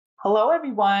Hello,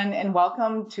 everyone, and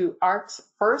welcome to ARC's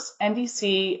first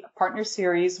NDC Partner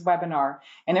Series webinar,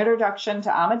 an introduction to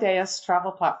Amadeus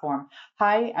Travel Platform.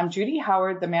 Hi, I'm Judy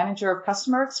Howard, the Manager of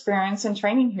Customer Experience and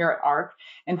Training here at ARC,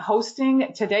 and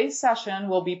hosting today's session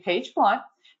will be Paige Blunt,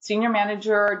 Senior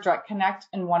Manager, Direct Connect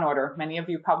and One Order. Many of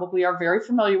you probably are very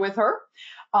familiar with her.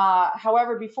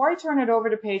 However, before I turn it over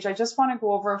to Paige, I just want to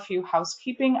go over a few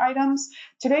housekeeping items.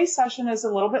 Today's session is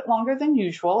a little bit longer than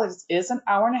usual. It is an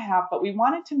hour and a half, but we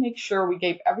wanted to make sure we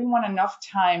gave everyone enough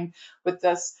time with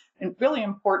this really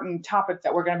important topic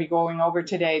that we're going to be going over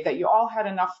today, that you all had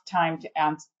enough time to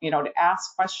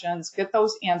ask questions, get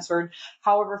those answered.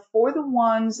 However, for the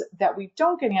ones that we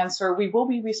don't get answered, we will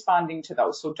be responding to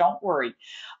those, so don't worry.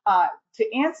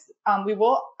 To answer,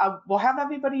 we'll have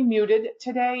everybody muted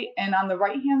today, and on the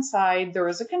right-hand side, there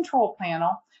is a control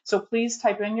panel, so please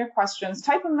type in your questions.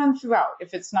 Type them in throughout.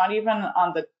 If it's not even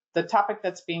on the topic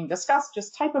that's being discussed,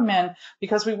 just type them in,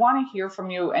 because we want to hear from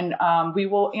you, and we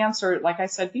will answer, like I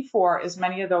said before, as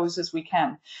many of those as we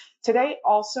can. Today,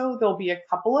 also, there'll be a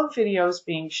couple of videos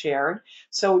being shared,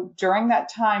 so during that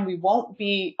time, we won't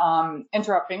be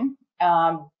interrupting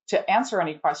to answer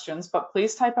any questions, but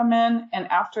please type them in, and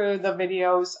after the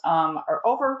videos are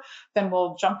over, then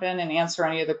we'll jump in and answer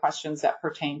any of the questions that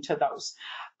pertain to those.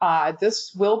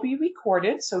 This will be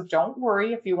recorded, so don't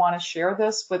worry if you want to share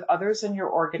this with others in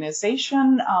your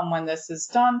organization. When this is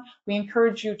done, we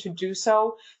encourage you to do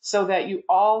so that you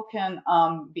all can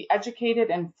be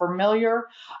educated and familiar.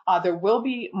 There will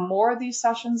be more of these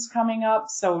sessions coming up,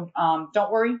 so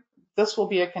don't worry, this will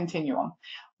be a continuum.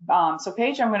 So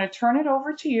Paige, I'm going to turn it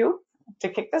over to you to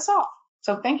kick this off.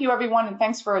 So thank you, everyone, and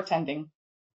thanks for attending.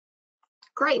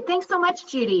 Great. Thanks so much,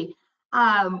 Judy.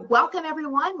 Welcome,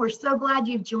 everyone. We're so glad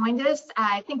you've joined us.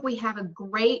 I think we have a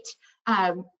great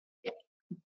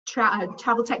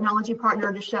travel technology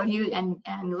partner to show you and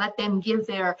let them give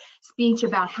their speech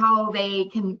about how they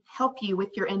can help you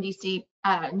with your NDC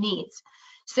needs.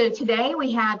 So today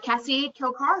we have Cassie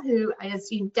Kilcarr, who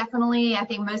is definitely, I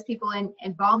think most people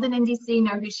involved in NDC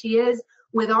know who she is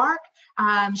with ARC.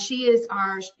 She is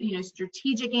our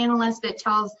strategic analyst that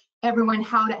tells everyone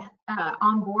how to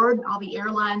onboard. All the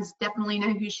airlines definitely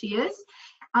know who she is.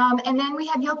 And then we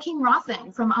have Joachim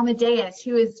Raffin from Amadeus,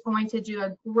 who is going to do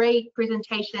a great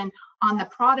presentation on the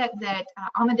product that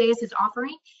Amadeus is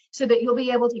offering, so that you'll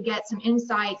be able to get some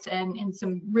insights and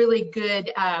some really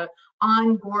good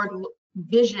onboard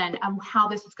vision of how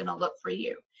this is going to look for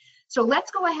you. So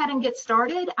let's go ahead and get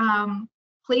started.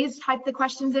 Please type the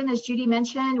questions in, as Judy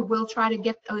mentioned. We'll try to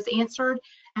get those answered,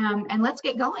 and let's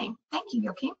get going. Thank you,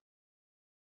 Joachim.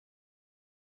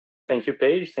 Thank you,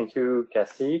 Paige. Thank you,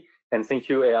 Cassie, and thank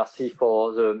you, ARC,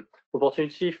 for the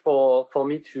opportunity for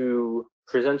me to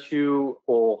present you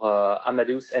our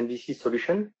Amadeus NDC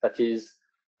solution that is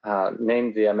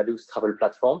named the Amadeus Travel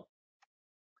Platform.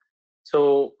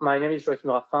 So my name is Joachim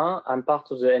Raffin. I'm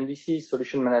part of the NDC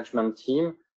solution management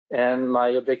team, and my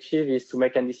objective is to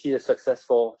make NDC a success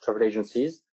for travel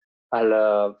agencies.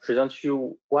 I'll present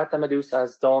you what Amadeus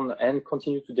has done and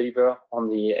continue to deliver on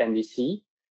the NDC,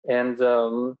 and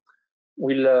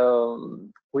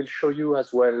we'll show you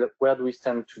as well where do we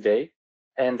stand today,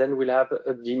 and then we'll have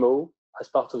a demo as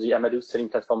part of the Amadeus Selling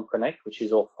Platform Connect, which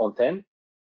is our front end,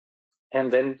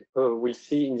 and then we'll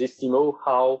see in this demo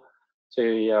how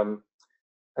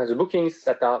the bookings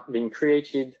that are being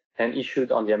created and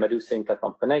issued on the Amadeus Selling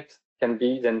Platform Connect can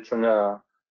be then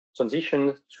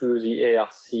transitioned to the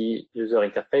ARC user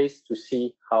interface to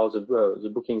see how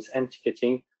the bookings and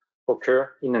ticketing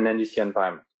occur in an NDC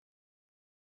environment.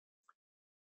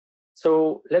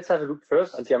 So let's have a look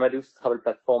first at the Amadeus Travel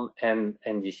Platform and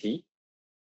NDC.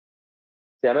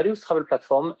 The Amadeus Travel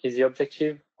Platform is the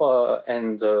objective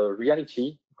and the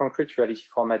reality, concrete reality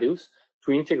for Amadeus,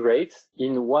 to integrate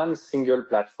in one single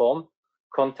platform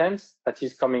content that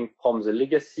is coming from the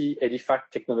legacy EDIFACT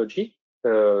technology,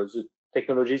 the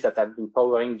technologies that have been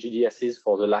powering GDSs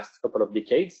for the last couple of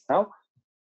decades now.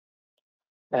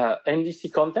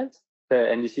 NDC content,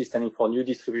 NDC standing for New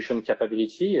Distribution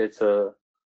Capability. It's a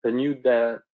new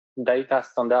data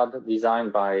standard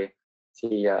designed by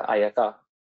the IATA.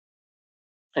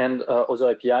 And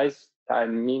other APIs, I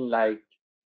mean, like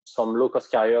some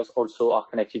low-cost carriers also are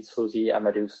connected through the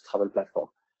Amadeus Travel Platform.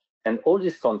 And all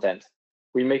this content,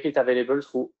 we make it available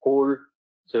through all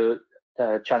the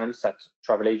channels that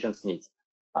travel agents need.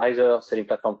 Either Selling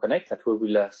Platform Connect, that we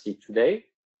will see today,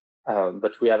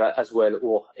 but we have as well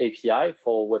our API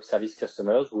for web service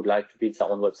customers who would like to build their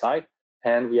own website,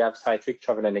 and we have Cytric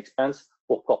Travel and Expense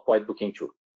for corporate booking tool.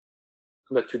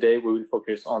 But today we will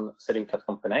focus on Selling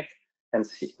Platform Connect, and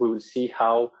we will see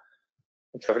how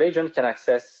a travel agent can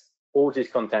access all this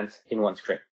content in one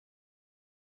screen.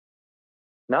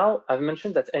 Now, I've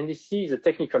mentioned that NDC is a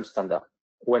technical standard.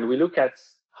 When we look at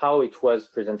how it was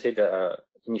presented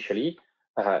initially,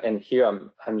 and here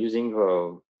I'm using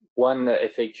one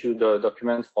FAQ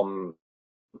document from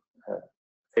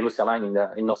famous airline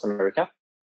in North America,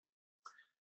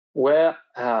 where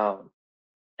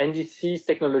NDC's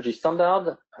technology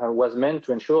standard was meant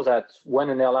to ensure that when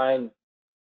an airline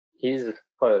is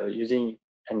using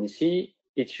NDC,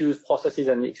 it uses processes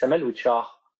and XML which are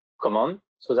common,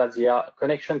 so that their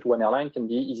connection to one airline can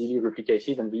be easily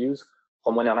replicated and be used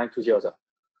from one airline to the other.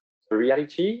 The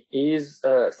reality is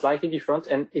slightly different,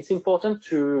 and it's important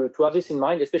to have this in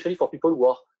mind, especially for people who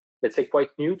are, let's say,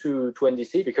 quite new to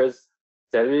NDC, because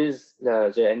there is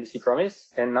the NDC promise,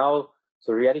 and now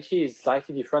the reality is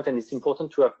slightly different, and it's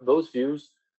important to have both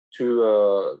views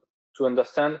to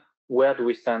understand where do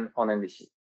we stand on NDC.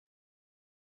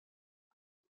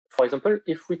 For example,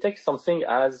 if we take something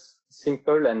as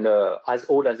simple and as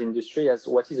old as industry as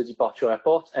what is a departure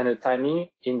report and a timing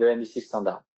in the NDC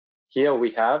standard. Here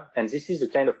we have, and this is the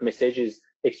kind of messages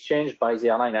exchanged by the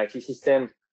airline IT system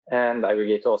and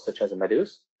aggregators such as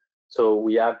Amadeus. So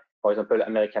we have, for example,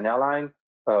 American Airlines,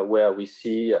 where we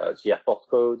see the airport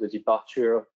code, the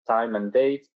departure time and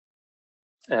date,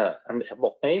 and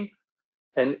airport name,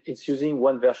 and it's using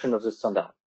one version of the standard.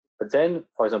 But then,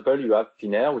 for example, you have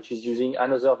Finnair, which is using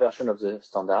another version of the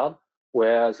standard,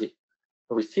 where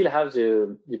we still have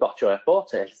the departure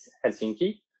airport,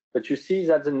 Helsinki, but you see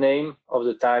that the name of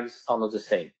the tags are not the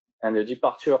same. And the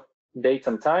departure date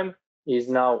and time is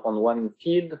now on one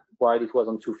field, while it was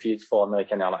on two fields for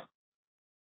American Airlines.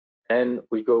 And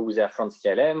we go with Air France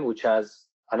KLM, which has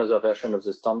another version of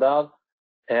the standard.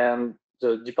 And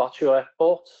the departure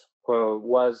airport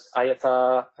was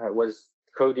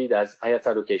coded as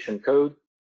IATA location code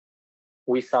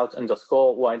without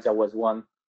underscore, while there was one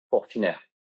for Finnair.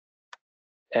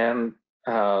 And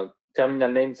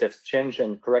terminal names have changed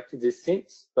and corrected these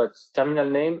things, but terminal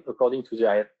name, according to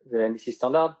the NDC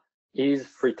standard, is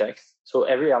free text. So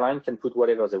every airline can put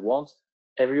whatever they want.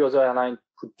 Every other airline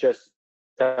put just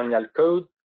terminal code.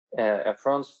 Air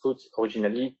France put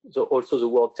originally also the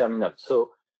word terminal.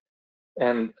 So,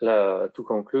 and to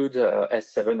conclude,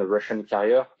 S7, a Russian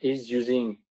carrier, is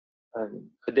using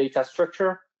a data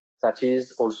structure that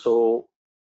is also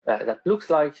that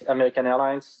looks like American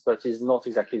Airlines, but is not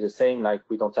exactly the same. Like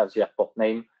we don't have the airport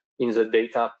name in the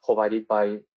data provided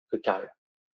by the carrier.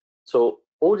 So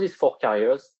all these four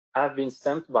carriers have been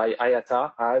stamped by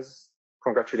IATA as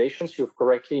congratulations, you've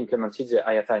correctly implemented the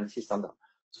IATA NDC standard.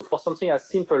 So for something as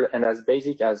simple and as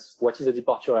basic as what is the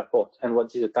departure airport and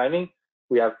what is the timing,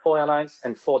 we have 4 airlines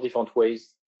and 4 different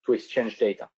ways to exchange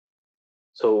data.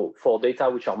 So for data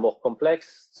which are more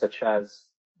complex, such as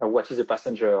what is a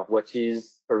passenger, what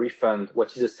is a refund,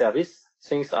 what is a service,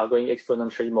 things are going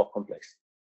exponentially more complex.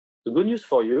 The good news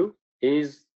for you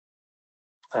is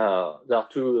there are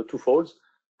two folds.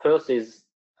 First is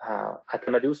at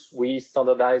Amadeus, we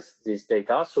standardize this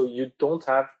data, so you don't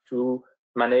have to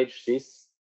manage this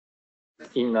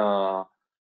in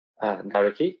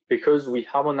directly, because we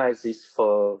harmonize this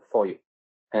for you.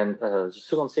 And the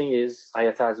second thing is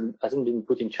IATA hasn't been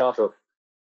put in charge of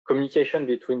communication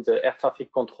between the air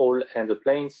traffic control and the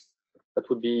planes. That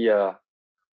would be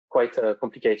quite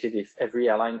complicated if every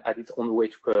airline had its own way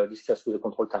to discuss with the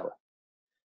control tower.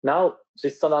 Now,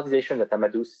 this standardization that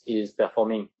Amadeus is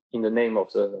performing in the name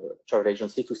of the travel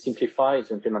agency to simplify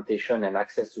the implementation and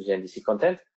access to the NDC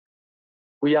content,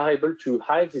 we are able to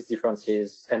hide these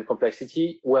differences and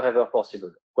complexity wherever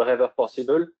possible. Wherever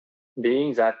possible,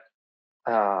 being that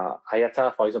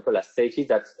IATA, for example, has stated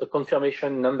that a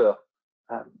confirmation number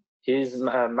is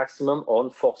maximum on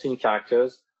 14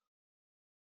 characters.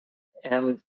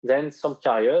 And then some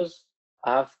carriers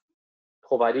have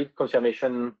provided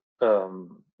confirmation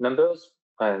numbers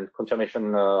and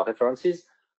confirmation references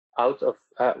out of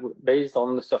based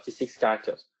on 36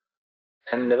 characters.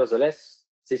 And nevertheless,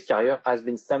 this carrier has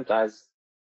been stamped as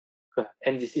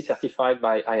NDC certified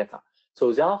by IATA.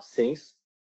 So there are things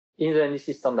in the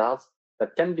NDC standards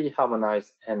that can be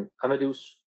harmonized, and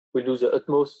Amadeus will do the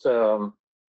utmost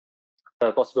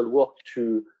possible work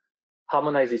to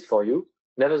harmonize this for you.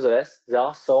 Nevertheless, there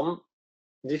are some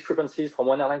discrepancies from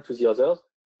one airline to the other,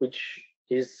 which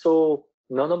is so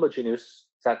non-homogeneous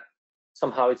that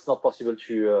somehow it's not possible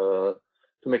to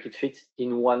make it fit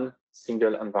in one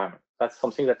single environment. That's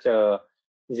something that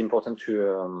is important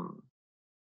to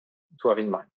have in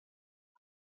mind.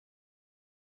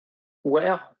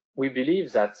 Where we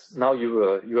believe that now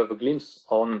you have a glimpse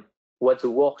on what the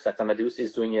work that Amadeus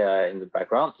is doing in the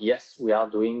background. Yes, we are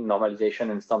doing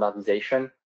normalization and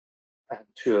standardization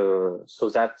so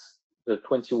that the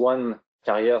 21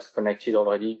 carriers connected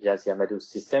already via the Amadeus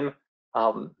system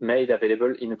are made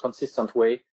available in a consistent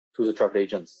way to the travel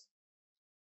agents.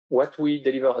 What we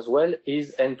deliver as well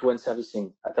is end-to-end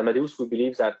servicing. At Amadeus, we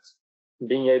believe that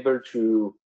being able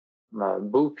to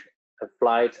book a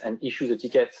flight and issue the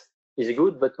ticket is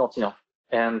good, but not enough.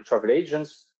 And travel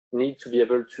agents need to be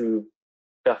able to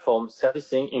perform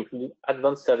servicing, including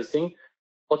advanced servicing,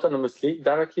 autonomously,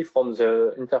 directly from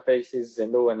the interfaces they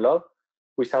know and love,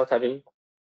 without having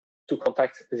to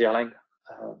contact the airline,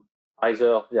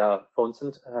 either via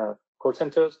call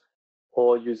centers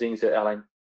or using the airline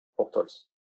portals.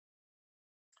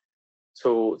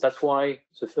 So that's why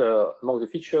among the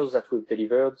features that we've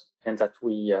delivered and that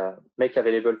we make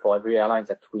available for every airline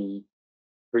that we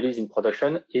release in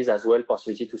production is as well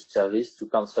possibility to service, to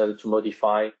cancel, to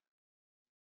modify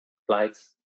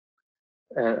flights.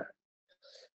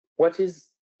 What is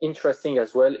interesting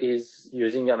as well is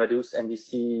using Amadeus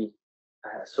NDC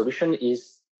solution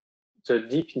is the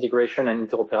deep integration and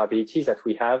interoperability that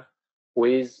we have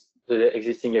with the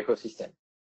existing ecosystem.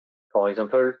 For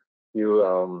example,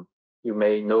 you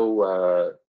may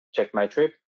know Check My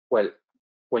Trip. Well,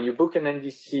 when you book an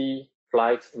NDC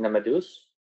flight in Amadeus,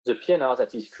 the PNR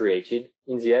that is created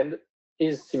in the end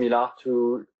is similar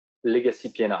to legacy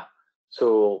PNR.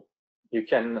 So you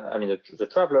can, the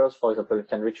travelers, for example,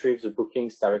 can retrieve the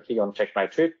bookings directly on Check My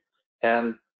Trip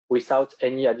and without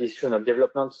any additional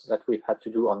developments that we've had to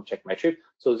do on Check My Trip.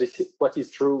 So this is what is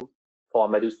true for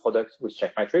Amadeus products with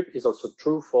Check My Trip is also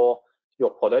true for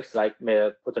your products like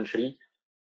potentially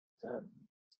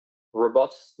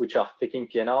robots, which are taking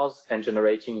PNRs and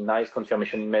generating nice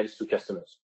confirmation emails to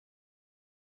customers.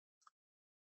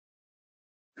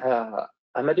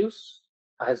 Amadeus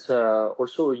has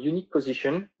also a unique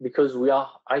position because we are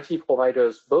IT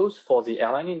providers both for the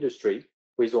airline industry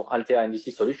with our Altea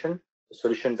NDC solution, a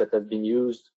solution that has been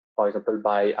used, for example,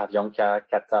 by Avianca,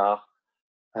 Qatar,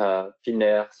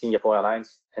 Finnair, Singapore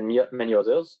Airlines, and many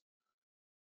others,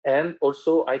 and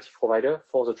also IT provider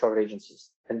for the travel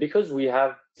agencies. And because we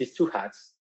have these two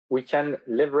hats, we can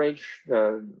leverage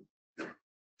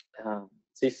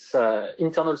these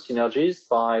internal synergies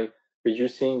by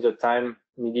reducing the time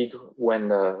needed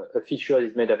when a feature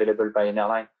is made available by an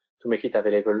airline to make it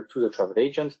available to the travel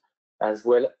agent, as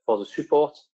well for the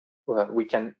support. We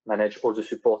can manage all the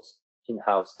support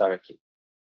in-house directly.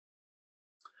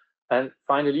 And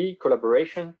finally,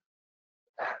 collaboration.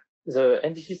 The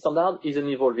NDC standard is an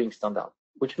evolving standard,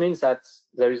 which means that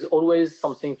there is always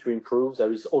something to improve.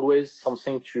 There is always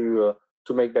something to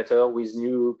make better with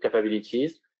new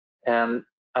capabilities. And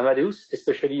Amadeus,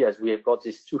 especially as we have got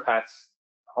these two hats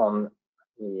on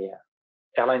the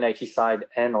airline IT side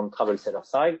and on travel seller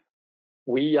side,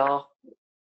 we are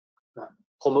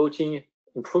promoting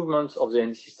improvements of the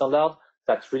NDC standard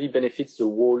that really benefits the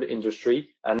whole industry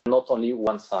and not only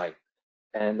one side.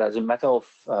 And as a matter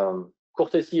of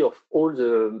courtesy of all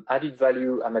the added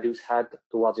value Amadeus had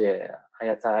towards the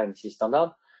IATA NDC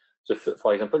standard,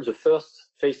 for example, the first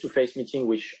face-to-face meeting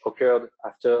which occurred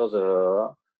after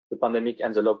the pandemic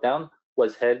and the lockdown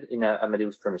was held in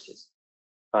Amadeus premises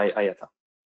by IATA.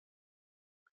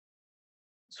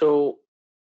 So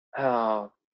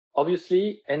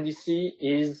obviously, NDC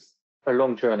is a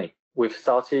long journey. We've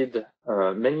started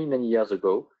many, many years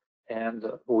ago, and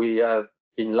we have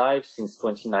been live since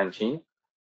 2019.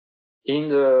 In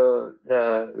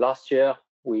the last year,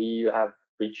 we have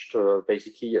reached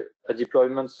basically a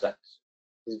deployment that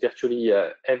is virtually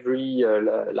every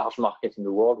large market in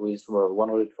the world, with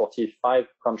 145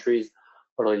 countries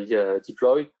already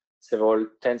deployed, several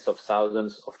tens of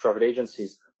thousands of travel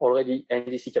agencies already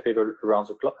NDC capable around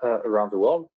the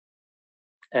world.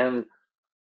 And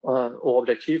our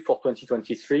objective for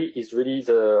 2023 is really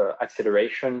the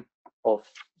acceleration of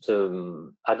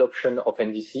the adoption of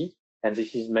NDC. And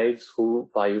this is made through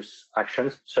various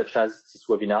actions, such as this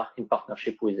webinar in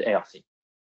partnership with ARC.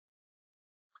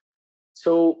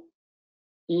 So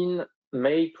in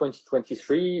May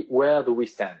 2023, where do we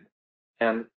stand?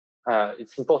 And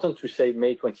it's important to say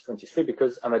May 2023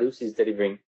 because Amadeus is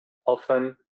delivering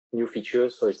often new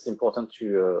features, so it's important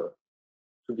to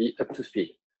be up to speed.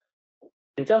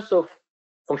 In terms of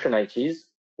functionalities,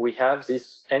 we have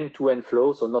this end-to-end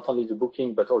flow, so not only the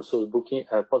booking, but also the booking,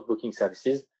 post-booking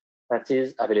services that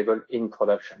is available in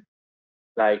production,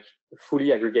 like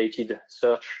fully aggregated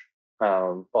search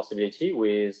possibility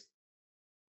with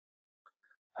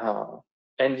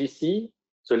NDC,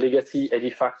 the legacy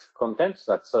Edifact content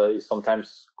that is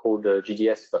sometimes called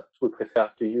GDS, but we prefer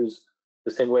to use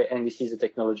the same way. NDC is a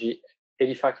technology,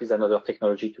 Edifact is another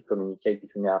technology to communicate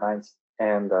between airlines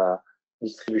and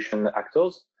distribution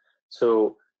actors.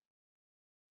 So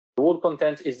the whole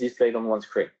content is displayed on one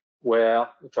screen. where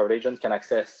the travel agent can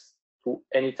access to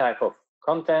any type of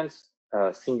content,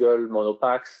 single,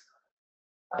 monopacks,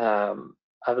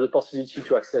 have the possibility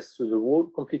to access to the whole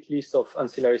complete list of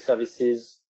ancillary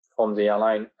services from the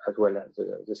airline, as well as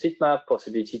the seat map,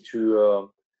 possibility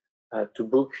to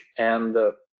book and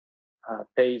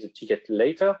pay the ticket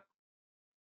later.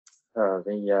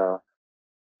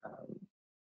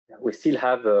 We still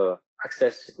have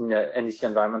access in the NDC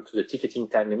environment to the ticketing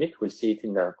time limit. We'll see it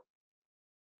in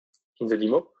the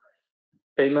demo.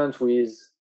 Payment with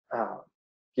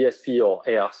PSP or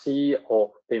ARC,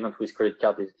 or payment with credit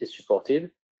card is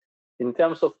supported. In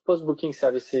terms of post-booking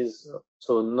services,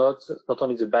 so not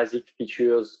only the basic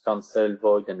features, cancel,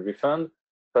 void, and refund,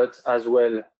 but as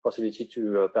well possibility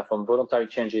to perform voluntary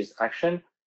changes action.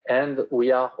 And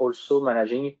we are also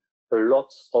managing a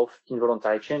lot of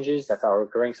involuntary changes that are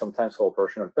occurring sometimes for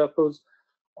operational purpose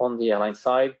on the airline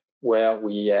side, where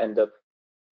we end up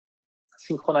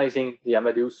synchronizing the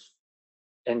Amadeus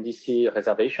NDC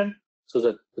reservation so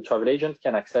that the travel agent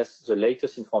can access the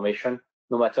latest information,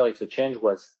 no matter if the change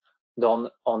was done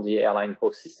on the airline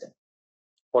host system.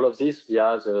 All of this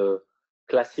via the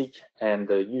classic and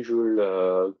the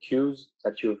usual queues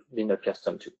that you've been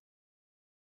accustomed to.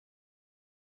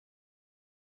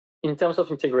 In terms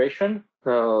of integration,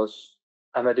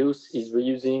 Amadeus is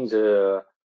reusing the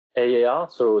AAR,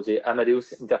 so the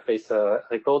Amadeus interface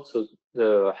record, so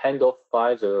the handoff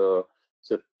by the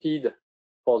PID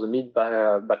for the mid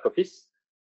back office,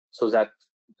 so that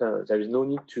there is no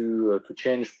need to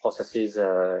change processes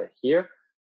here.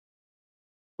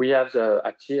 We have the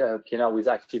active PNR with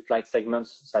active flight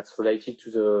segments that's related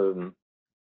to the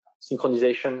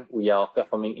synchronization we are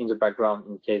performing in the background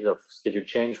in case of schedule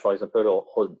change, for example,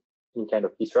 or any kind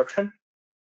of disruption.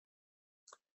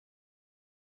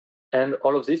 And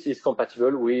all of this is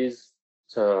compatible with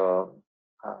the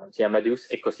Amadeus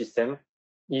ecosystem,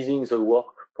 easing the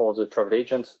work for the travel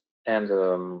agents and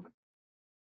the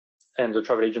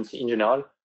travel agency in general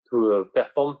to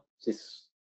perform this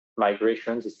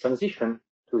migration, this transition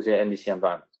to the NDC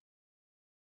environment.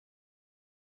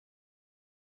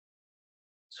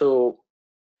 So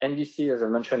NDC, as I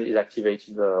mentioned, is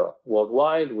activated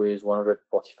worldwide with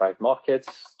 145 markets,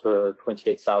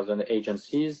 28,000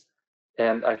 agencies.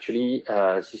 And actually,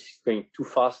 this is going too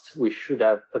fast. We should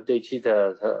have updated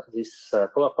this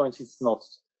PowerPoint. It's not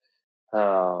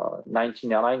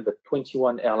 19 airlines, but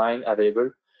 21 airlines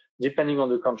available, depending on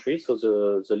the country. So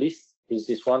the list is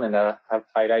this one, and I have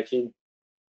highlighted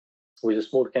with a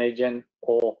small Canadian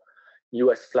or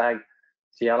US flag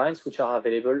the airlines which are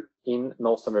available in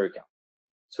North America.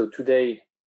 So today,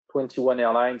 21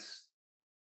 airlines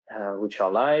which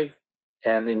are live,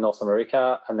 and in North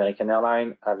America, American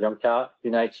Airlines, Avianca,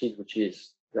 United, which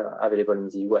is available in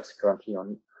the US currently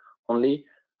only,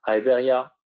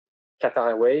 Iberia, Qatar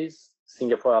Airways,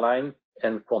 Singapore Airlines,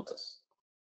 and Qantas.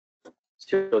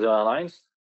 So the airlines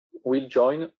will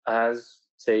join as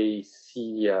they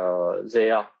see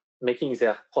they are making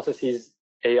their processes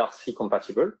ARC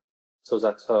compatible. So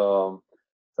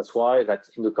that's why that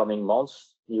in the coming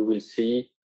months you will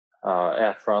see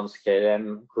Air France,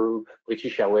 KLM Group,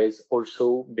 British Airways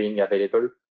also being available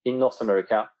in North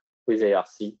America with ARC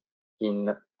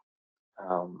in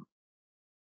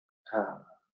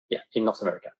North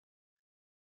America.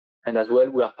 And as well,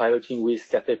 we are piloting with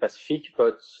Cathay Pacific,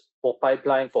 but our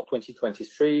pipeline for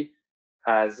 2023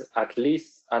 has at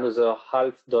least another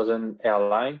half dozen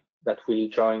airlines that will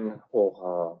join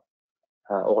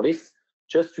our list.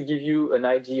 Just to give you an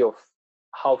idea of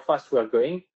how fast we are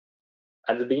going,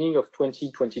 at the beginning of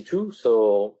 2022,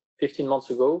 so 15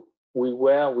 months ago, we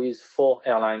were with 4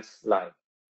 airlines live.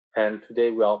 And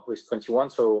today we are with 21.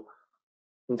 So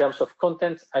in terms of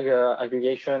content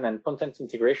aggregation and content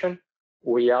integration,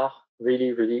 we are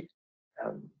really, really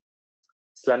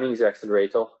slamming the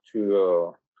accelerator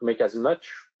to make as much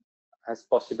as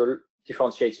possible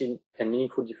differentiated and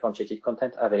meaningful differentiated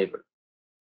content available.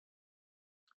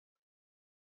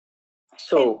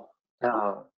 So,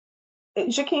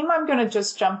 Joachim, I'm going to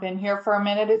just jump in here for a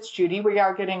minute. It's Judy. We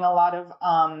are getting a lot of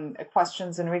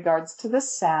questions in regards to the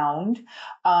sound.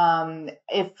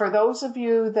 If for those of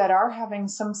you that are having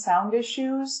some sound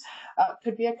issues,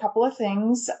 could be a couple of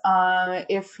things.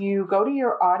 If you go to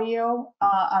your audio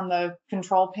on the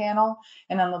control panel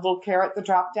and on the little caret, the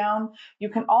drop down, you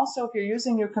can also, if you're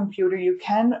using your computer, you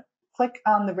can click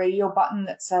on the radio button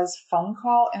that says phone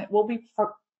call, and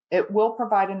it will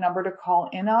provide a number to call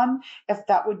in on if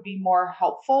that would be more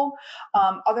helpful.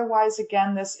 Otherwise,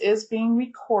 again, this is being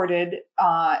recorded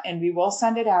and we will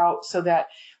send it out so that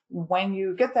when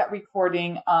you get that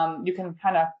recording, you can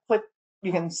kind of click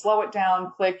you can slow it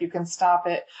down, click, you can stop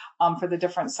it for the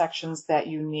different sections that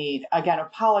you need. Again,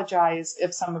 apologize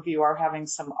if some of you are having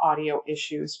some audio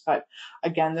issues, but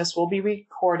again, this will be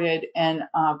recorded, and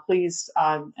please,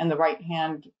 in the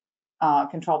right-hand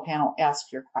control panel,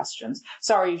 ask your questions.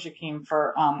 Sorry, Joachim,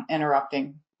 for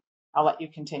interrupting. I'll let you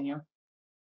continue.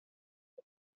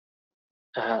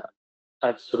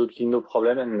 Absolutely no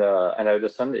problem, and I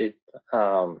understand it.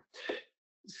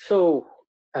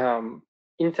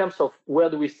 In terms of where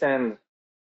do we stand,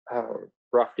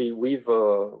 roughly we've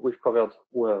covered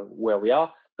where we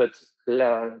are, but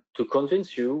to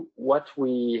convince you, what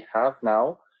we have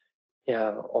now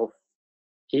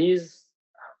is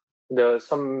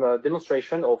some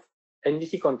demonstration of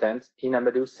NDC content in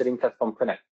Amadeus Selling Platform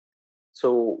Connect.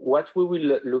 So what we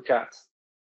will look at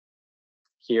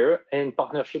here, in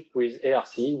partnership with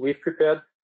ARC, we've prepared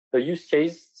a use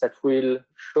case that will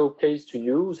showcase to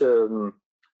you the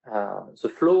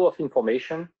flow of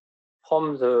information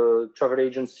from the travel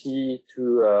agency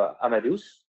to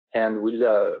Amadeus. And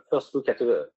we'll first look at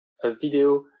a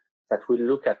video that will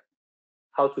look at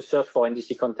how to search for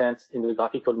NDC content in the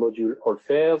graphical module All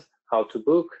Fares, how to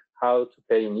book, how to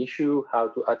pay an issue, how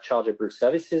to add chargeable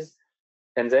services.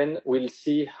 And then we'll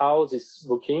see how this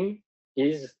booking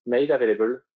is made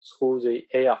available through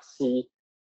the ARC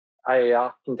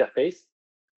IAR interface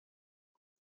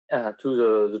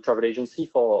to the travel agency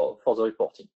for the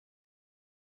reporting.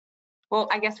 Well,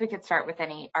 I guess we could start with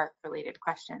any ARC-related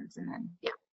questions, and then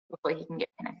hopefully he can get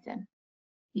connected.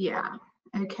 Yeah.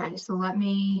 Okay. So let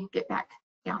me get back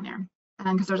down there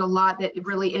because there's a lot that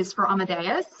really is for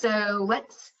Amadeus. So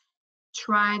let's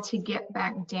try to get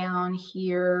back down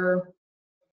here.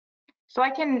 So I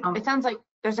can. It sounds like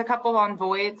there's a couple on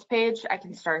voids page. I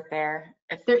can start there.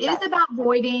 There is about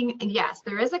voiding. Yes,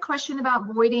 there is a question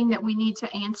about voiding that we need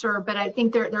to answer, but I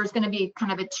think there's going to be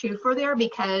kind of a twofer there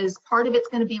because part of it's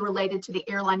going to be related to the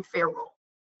airline fare rule,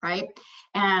 right?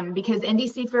 Because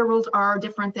NDC fare rules are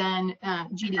different than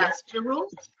GDS fare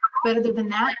rules. But other than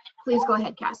that, please go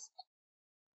ahead, Cass.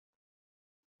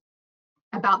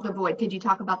 About the void. Could you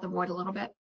talk about the void a little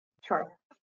bit? Sure.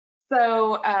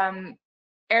 So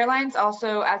airlines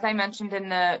also, as I mentioned in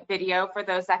the video, for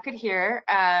those that could hear,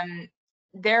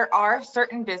 there are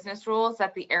certain business rules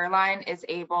that the airline is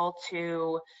able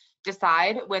to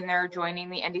decide when they're joining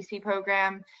the NDC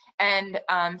program. And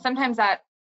sometimes that,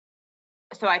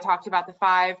 so I talked about the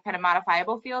 5 kind of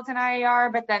modifiable fields in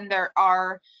IAR, but then there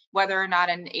are whether or not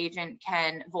an agent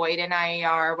can void an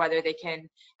IAR, whether they can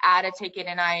add a ticket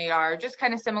in IAR, just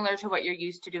kind of similar to what you're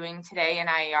used to doing today in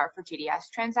IAR for GDS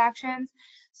transactions.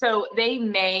 So they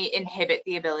may inhibit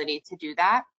the ability to do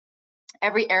that.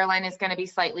 Every airline is going to be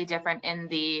slightly different in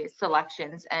the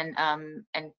selections and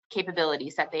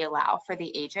capabilities that they allow for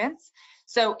the agents.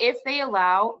 So if they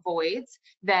allow voids,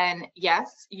 then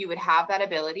yes, you would have that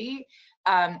ability.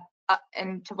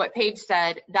 And to what Paige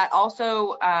said, that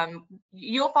also,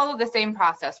 you'll follow the same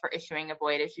process for issuing a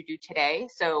void as you do today.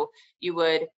 So you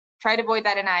would try to void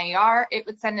that in IAR, it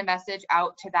would send a message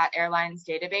out to that airline's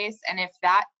database. And if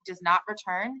that does not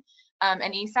return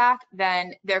an ESAC,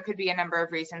 then there could be a number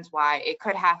of reasons why. It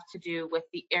could have to do with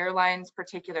the airline's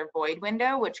particular void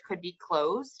window, which could be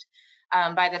closed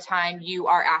by the time you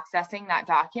are accessing that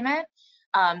document.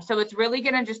 So it's really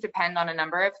going to just depend on a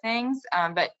number of things.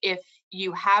 But if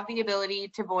you have the ability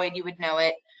to void, you would know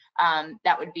it.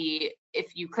 That would be,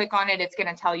 if you click on it, it's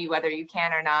going to tell you whether you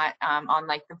can or not on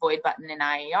like the void button in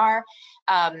IAR.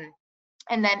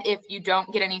 And then if you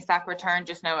don't get an ESAC return,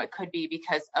 just know it could be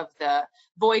because of the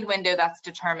void window that's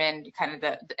determined kind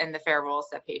of in the fare rules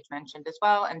that Paige mentioned as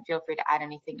well. And feel free to add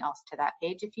anything else to that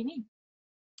page if you need.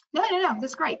 No,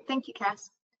 that's great. Thank you,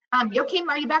 Cass. Joachim,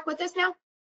 are you back with us now?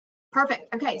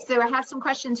 Perfect. Okay, so I have some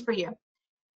questions for you.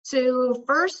 So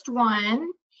first one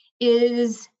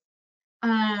is,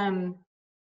 there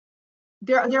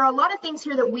are a lot of things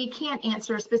here that we can't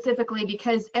answer specifically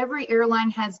because every airline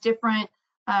has different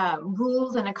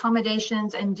rules and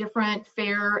accommodations and different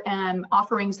fare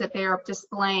offerings that they are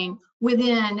displaying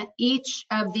within each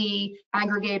of the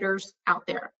aggregators out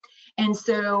there. And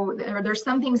so there's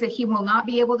some things that he will not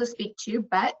be able to speak to,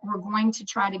 but we're going to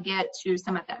try to get to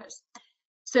some of those.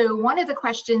 So one of the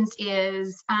questions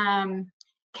is,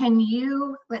 can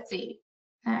you, let's see,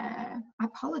 I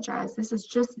apologize, this is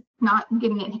just not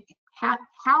getting it.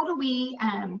 How do we,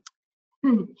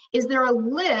 is there a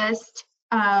list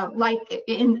like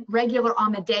in regular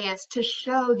Amadeus to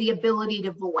show the ability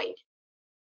to void?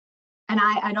 And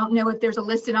I don't know if there's a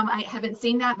list, and I haven't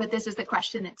seen that, but this is the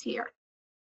question that's here.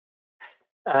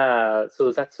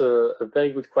 So that's a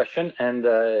very good question. And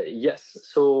yes,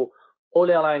 so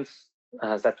all airlines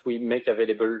that we make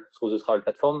available through the travel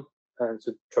platform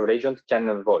the travel agent can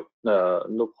avoid,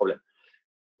 no problem.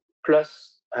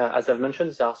 Plus, as I've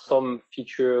mentioned, there are some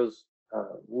features,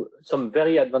 some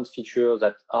very advanced features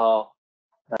that are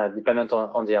dependent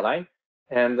on the airline.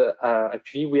 And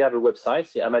actually, we have a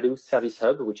website, the Amadeus Service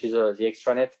Hub, which is the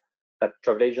extranet that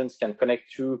travel agents can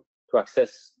connect to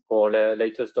access our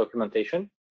latest documentation.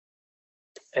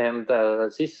 And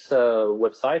this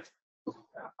website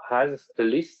has a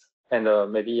list,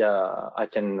 and maybe I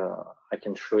can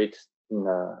show it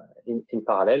in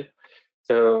parallel.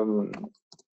 So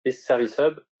this Service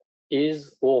Hub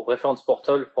is our reference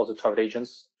portal for the travel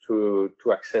agents to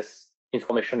access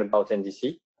information about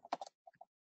NDC.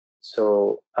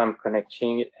 So I'm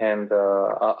connecting, and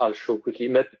I'll show quickly.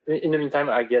 But in the meantime,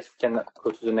 I guess we can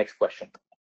go to the next question.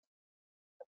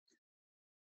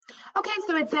 Okay,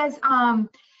 so it says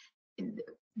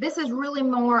this is really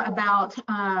more about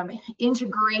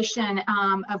integration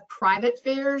of private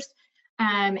fares.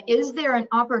 Is there an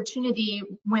opportunity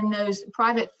when those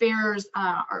private fares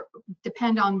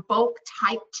depend on bulk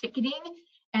type ticketing,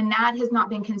 and that has not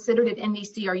been considered at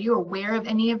NDC? Are you aware of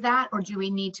any of that, or do we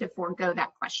need to forego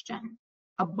that question?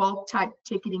 A bulk type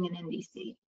ticketing in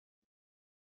NDC.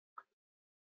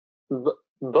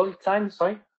 Bulk time,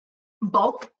 sorry?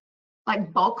 Bulk,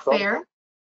 like bulk fare.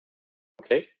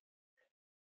 Okay.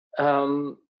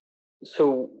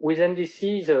 So with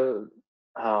NDC,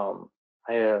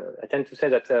 I tend to say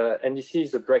that NDC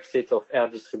is the Brexit of air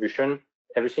distribution.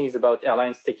 Everything is about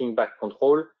airlines taking back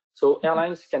control. So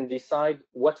airlines can decide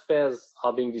what fares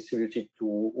are being distributed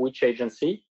to which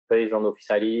agency based on office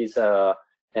IDs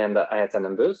and IATA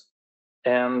numbers.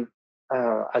 And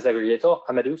as aggregator,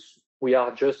 Amadeus, we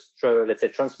are just, let's say,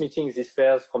 transmitting these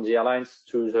fares from the airlines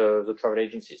to the travel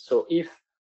agencies. So if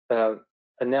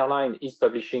an airline is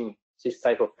publishing this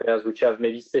type of fares, which have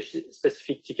maybe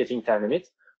specific ticketing time limits,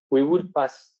 we would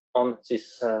pass on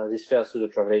this fares to the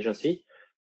travel agency.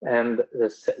 And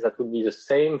that would be the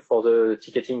same for the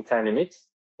ticketing time limits,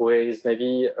 with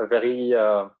maybe a very,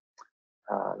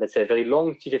 let's say, a very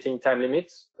long ticketing time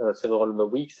limit, several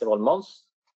weeks, several months,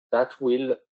 that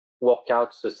will work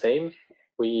out the same.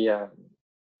 We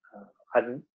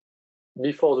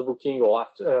before the booking or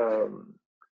after,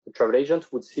 the travel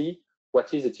agent would see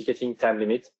what is the ticketing time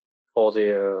limit for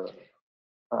the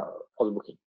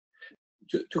booking.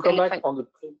 To come back on the.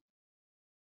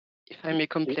 If I may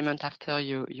complement after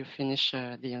you finish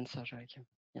the answer, Joachim.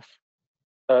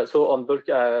 Yes. So on bulk,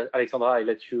 Alexandra, I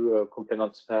let you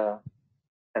complement,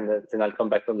 and then I'll come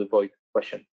back on the void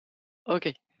question.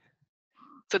 Okay.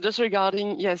 So just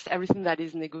regarding, yes, everything that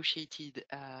is negotiated,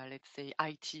 let's say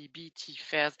IT, BT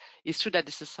fares, it's true that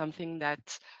this is something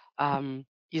that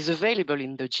is available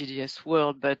in the GDS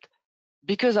world, but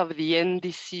because of the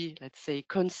NDC, let's say,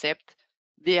 concept,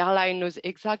 the airline knows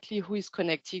exactly who is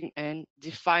connecting and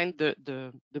define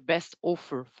the best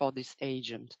offer for this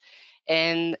agent.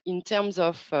 And in terms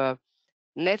of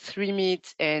net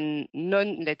remit and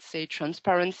let's say,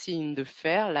 transparency in the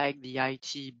fare, like the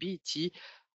IT, BT,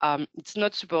 it's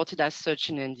not supported as such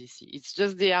in NDC. It's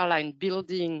just the airline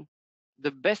building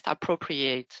the best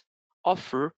appropriate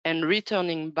offer and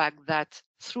returning back that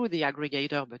through the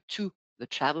aggregator, but to the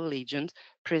travel agent,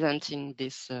 presenting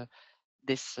this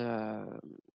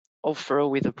offer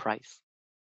with a price.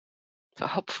 So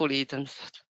hopefully it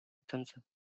answered.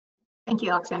 Thank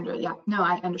you, Alexandra. Yeah, no,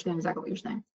 I understand exactly what you're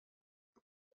saying.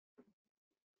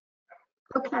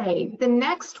 Okay, the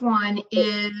next one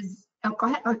is, oh, go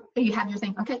ahead. Oh, you have your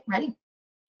thing. Okay, ready?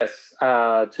 Yes,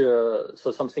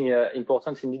 so something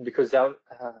important indeed, because there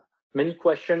are many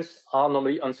questions are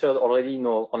normally answered already in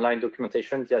our online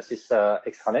documentation via this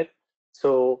extranet.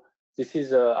 So this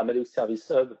is Amadeus Service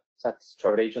Hub that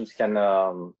travel agents can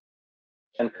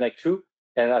connect to.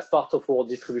 And as part of our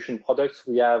distribution products,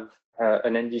 we have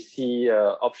an NDC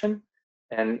option.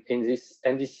 And in this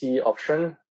NDC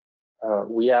option,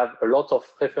 we have a lot of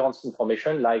reference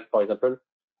information, like, for example,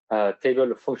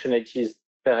 table of functionalities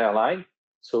per airline.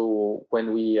 So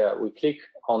when we click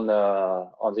on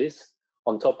this,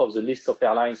 on top of the list of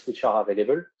airlines which are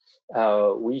available,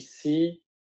 we see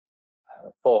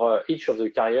for each of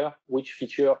the carrier which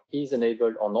feature is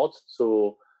enabled or not.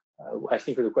 So I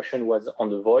think the question was on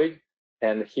the void,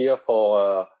 and here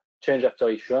for change after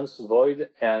issuance, void,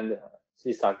 and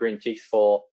these are green ticks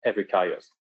for every carrier.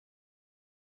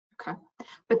 Okay,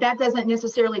 but that doesn't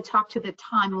necessarily talk to the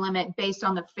time limit based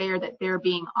on the fare that they're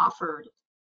being offered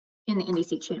in the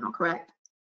NDC channel, correct?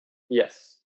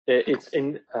 Yes, it's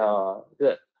in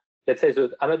let's say the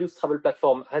Amadeus Travel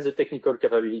Platform has a technical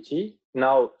capability.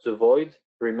 Now the void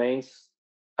remains,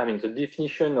 I mean, the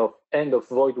definition of end of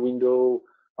void window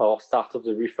or start of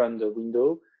the refund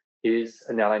window is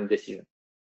an airline decision.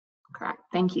 Correct.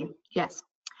 Thank you. Yes.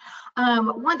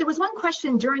 There was one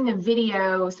question during the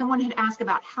video. Someone had asked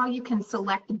about how you can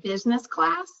select business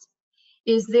class.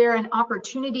 Is there an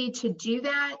opportunity to do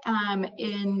that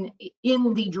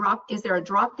is there a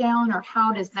drop down, or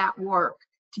how does that work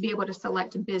to be able to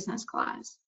select a business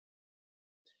class?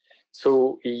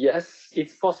 So yes,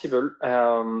 it's possible.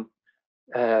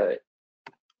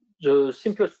 The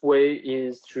simplest way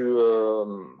is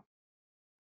to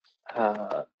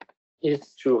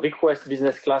request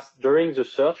business class during the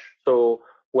search. So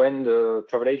when the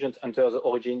travel agent enters the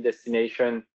origin,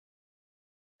 destination,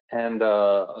 and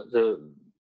the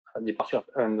departure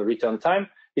and the return time,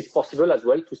 it's possible as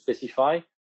well to specify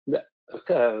the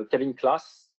cabin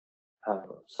class,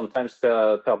 sometimes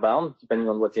per bound, depending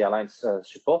on what the airlines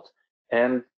support.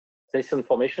 And this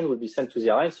information will be sent to the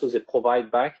airlines, so they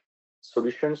provide back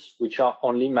solutions which are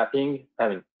only mapping,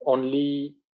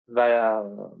 only via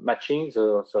matching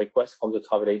the request from the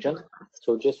travel agent.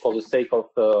 So just for the sake of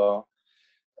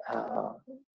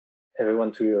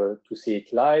everyone to see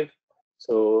it live.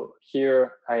 So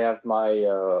here I have my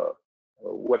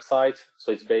website.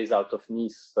 So it's based out of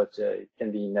Nice, but it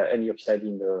can be in any website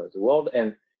in the world.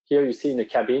 And here you see in the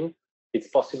cabin, it's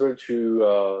possible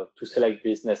to select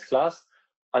business class.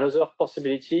 Another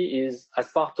possibility is, as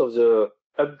part of the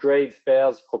upgrade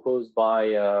fares proposed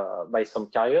by some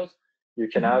carriers, you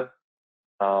can have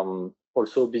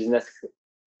also business,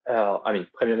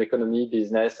 premium economy,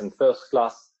 business, and first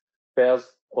class fares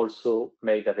also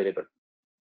made available.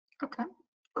 Okay,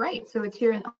 great. So it's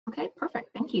here. Okay, perfect.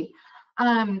 Thank you.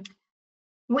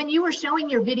 When you were showing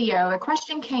your video, a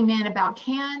question came in about,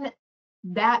 can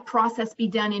that process be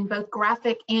done in both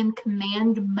graphic and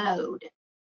command mode?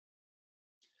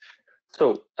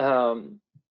 So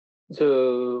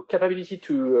the capability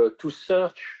to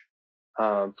search,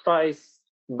 price,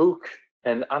 book,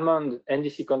 and amend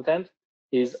NDC content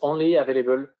is only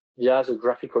available via the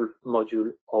graphical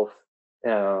module of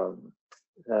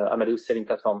Amadeus Selling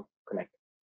Platform Connect.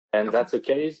 And okay, that's the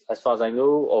case, as far as I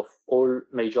know, of all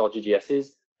major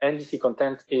GDSs. NDC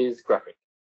content is graphic.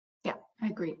 Yeah, I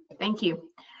agree. Thank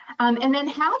you. And then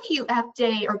how do you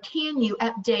update, or can you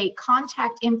update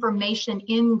contact information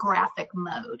in graphic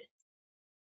mode?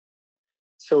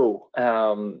 So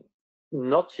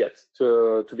not yet,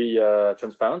 to be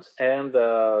transparent. And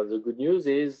the good news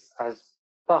is, as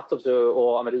part of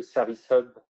our Amadeus Service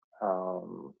Hub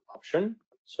option.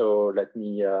 So let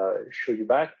me show you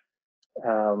back.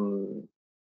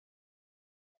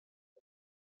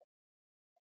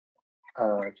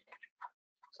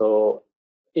 So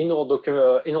in our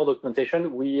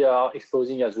documentation, we are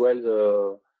exposing as well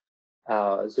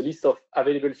the list of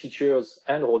available features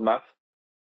and roadmap.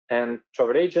 And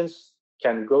travel agents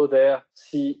can go there,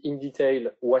 see in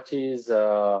detail what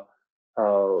are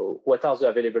the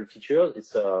available features.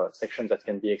 It's a section that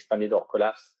can be expanded or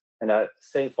collapsed, and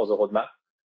same for the roadmap.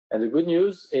 And the good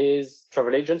news is,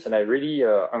 travel agents, and I really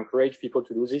encourage people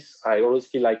to do this. I always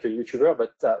feel like a YouTuber,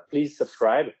 but please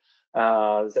subscribe.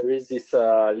 There is this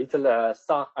little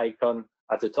star icon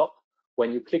at the top.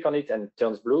 When you click on it and it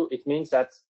turns blue, it means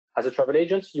that as a travel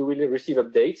agent, you will receive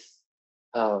updates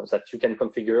that you can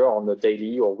configure on a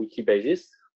daily or weekly basis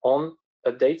on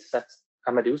updates that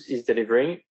Amadeus is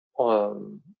delivering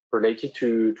related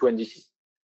to NDC.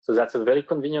 So that's a very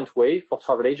convenient way for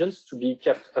travel agents to be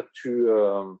kept up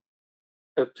to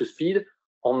speed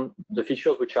on the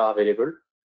features which are available.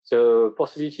 The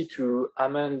possibility to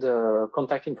amend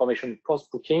contact information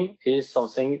post-booking is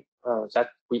something that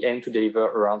we aim to deliver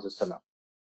around the summer.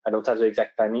 I don't have the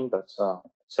exact timing, but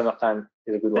summertime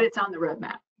is a good one. But it's on the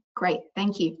roadmap. Great,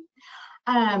 thank you.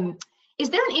 Is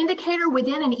there an indicator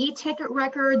within an e-ticket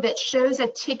record that shows a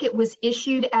ticket was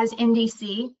issued as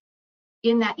NDC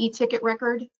in that e-ticket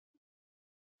record?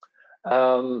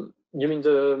 You mean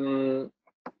the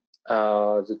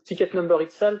ticket number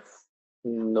itself?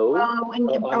 No.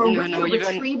 Or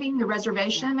retrieving the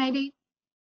reservation, maybe?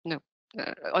 No.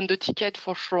 On the ticket,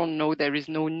 for sure, no, there is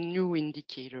no new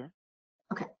indicator.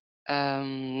 Okay.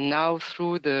 Now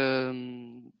through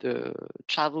the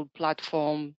travel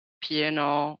platform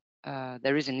PNR,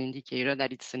 there is an indicator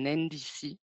that it's an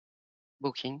NDC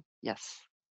booking. Yes.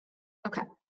 Okay.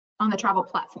 On the travel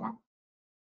platform.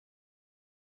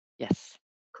 Yes.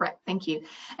 Correct. Thank you.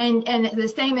 And the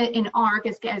same in ARC,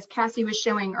 as Cassie was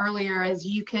showing earlier, as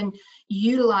you can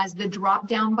utilize the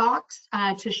drop-down box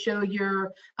to show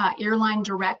your airline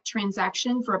direct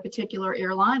transaction for a particular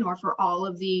airline or for all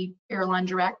of the airline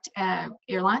direct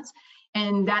airlines.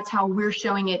 And that's how we're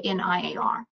showing it in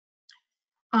IAR.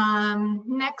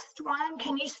 Next one,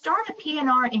 can you start a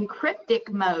PNR in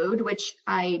cryptic mode, which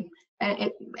and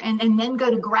then go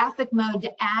to graphic mode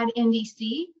to add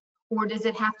NDC? or does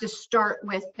it have to start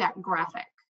with that graphic?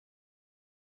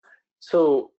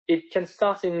 So it can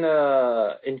start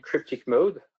in cryptic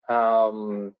mode.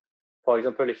 For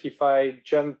example, if I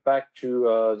jump back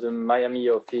to the Miami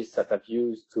office that I've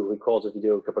used to record the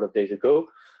video a couple of days ago,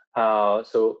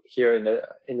 so here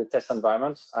in the test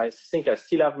environment, I think I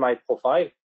still have my profile.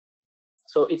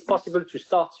 So it's possible to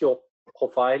start your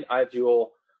profile, add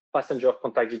your passenger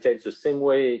contact details the same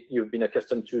way you've been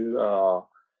accustomed to,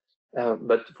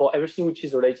 but for everything which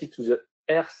is related to the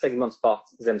air segments part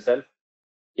themselves,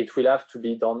 it will have to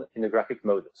be done in a graphic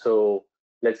mode. So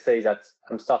let's say that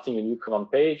I'm starting a new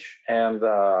command page, and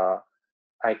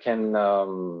I can,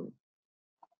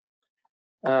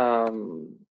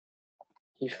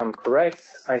 if I'm correct,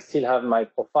 I still have my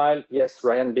profile. Yes,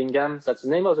 Ryan Bingham. That's the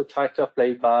name of the character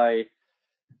played by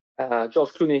George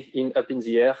Clooney in Up in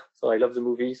the Air. So I love the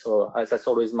movie. So that's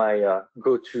always my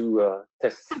go-to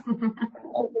test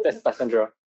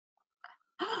passenger.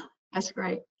 That's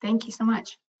great. Thank you so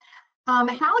much. How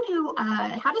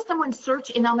does someone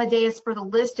search in Amadeus for the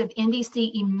list of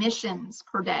NDC emissions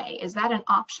per day? Is that an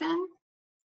option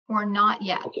or not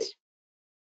yet? Okay.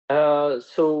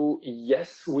 So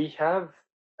yes, we have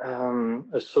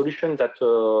a solution that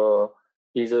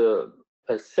is a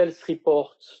sales report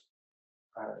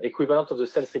equivalent of the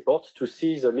sales report to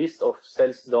see the list of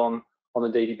sales done on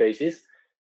a daily basis.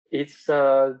 It's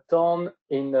done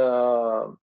in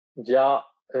via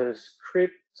a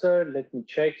script. Let me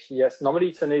check. Yes, normally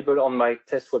it's enabled on my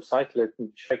test website. Let me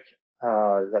check.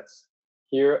 That's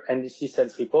here, NDC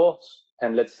sales reports.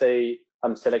 And let's say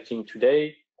I'm selecting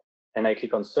today, and I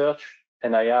click on search,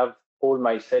 and I have all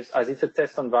my sales. As it's a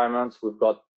test environment, we've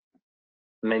got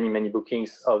many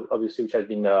bookings, obviously, which has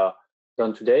been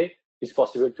done today. It's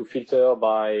possible to filter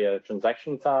by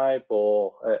transaction type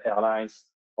or airlines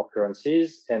or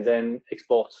currencies, and then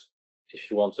export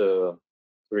if you want to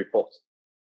report.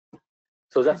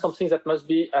 So that's something that must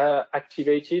be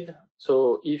activated.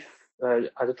 So if,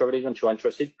 as a travel agent, you're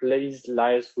interested, please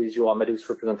liaise with your Amadeus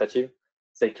representative.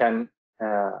 They can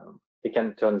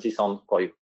turn this on for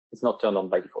you. It's not turned on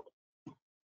by default.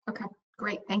 Okay,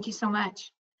 great. Thank you so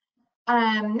much.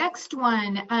 Next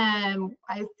one,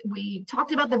 we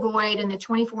talked about the void and the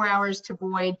 24 hours to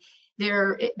void.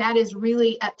 That is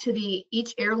really up to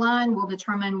each airline will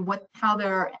determine how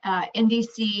their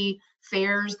NDC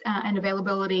fares and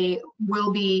availability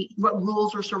will be, what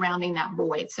rules are surrounding that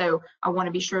void. So I want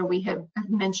to be sure we have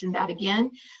mentioned that again.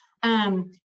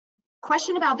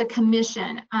 Question about the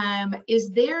commission. Is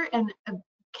there a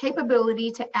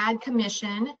capability to add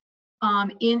commission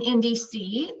in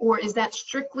NDC, or is that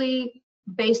strictly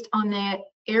based on the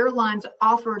airline's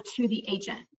offer to the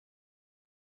agent?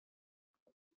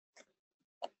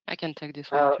 I can take this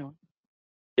one if you want.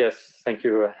 Yes, thank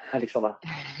you, Alexandra.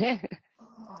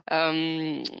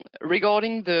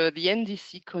 Regarding the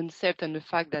NDC concept and the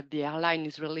fact that the airline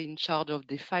is really in charge of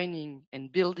defining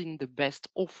and building the best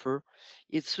offer,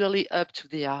 it's really up to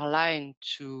the airline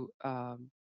to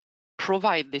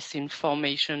provide this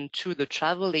information to the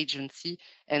travel agency,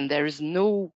 and there is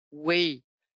no way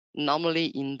normally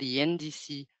in the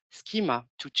NDC schema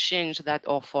to change that,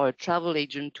 or for a travel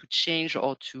agent to change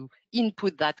or to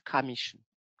input that commission.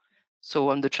 So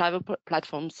on the travel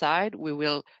platform side, we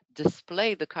will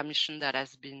display the commission that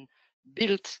has been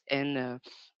built and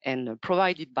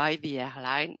provided by the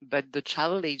airline, but the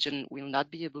travel agent will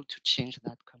not be able to change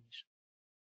that commission.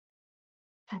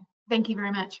 Thank you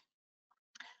very much.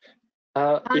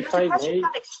 If I may,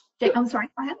 I'm sorry,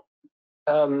 go ahead.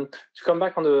 To come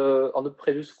back on the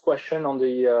previous question on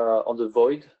the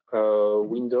void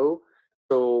window,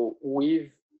 so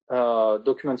we've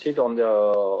documented on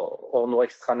our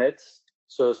extranet,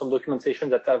 so some documentation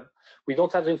that we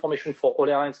don't have the information for all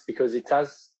airlines because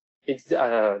it's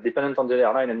dependent on the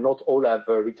airline, and not all have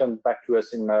returned back to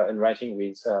us in writing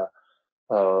with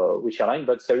which airline.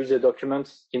 But there is a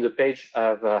document in the page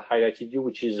I've highlighted you,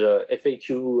 which is a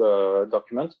FAQ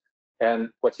document, and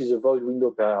what is the void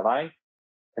window per airline.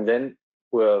 And then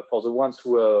for the ones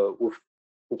who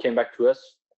came back to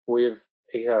us, we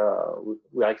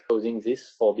are exposing this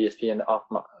for BSP and ARC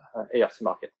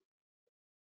market.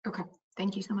 Okay,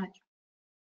 thank you so much.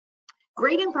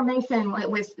 Great information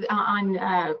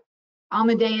on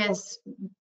Amadeus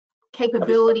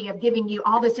capability of giving you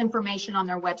all this information on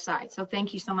their website. So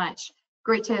thank you so much.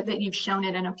 Great that you've shown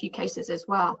it in a few cases as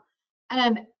well.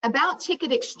 About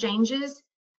ticket exchanges,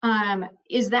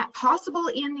 is that possible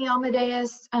in the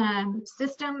Amadeus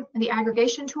system, the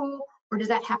aggregation tool, or does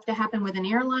that have to happen with an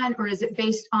airline, or is it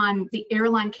based on the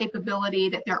airline capability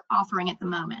that they're offering at the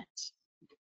moment?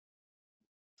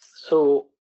 So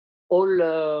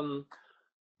all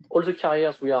all the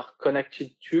carriers we are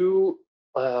connected to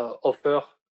offer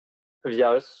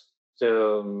via us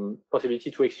the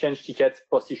possibility to exchange tickets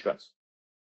post-issuance.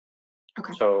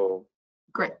 Okay. So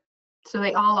great. So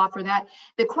they all offer that.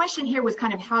 The question here was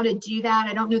kind of how to do that.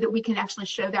 I don't know that we can actually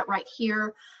show that right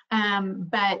here,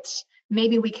 but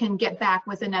maybe we can get back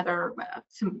with another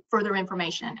some further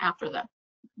information after the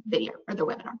video or the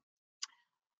webinar.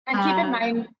 And keep in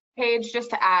mind, Paige, just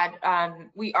to add,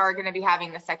 we are going to be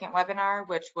having the second webinar,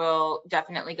 which will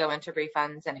definitely go into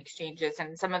refunds and exchanges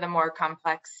and some of the more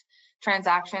complex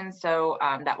transactions. So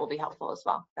that will be helpful as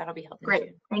well. That'll be helpful. Great.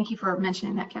 Too. Thank you for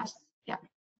mentioning that, Cass. Yeah,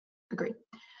 agreed.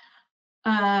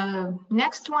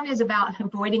 Next one is about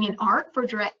avoiding an ARC for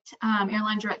direct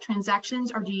airline direct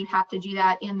transactions, or do you have to do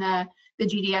that in the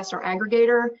GDS or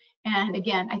aggregator? And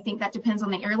again, I think that depends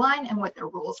on the airline and what their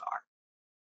rules are.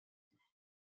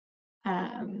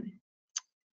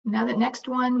 Now the next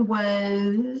one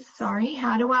was, sorry,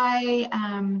 how do I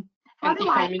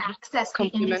access the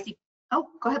NDC? Oh,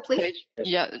 go ahead, please. Paige,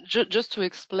 yeah, just to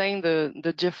explain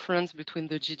the difference between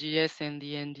the GDS and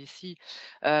the NDC.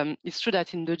 It's true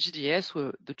that in the GDS,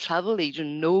 where the travel agent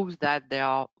knows that there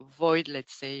are void,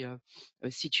 let's say, a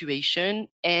situation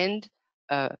and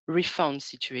a refund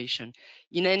situation.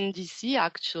 In NDC,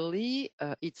 actually,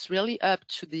 it's really up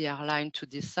to the airline to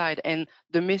decide. And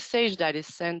the message that is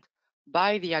sent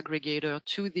by the aggregator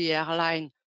to the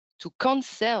airline to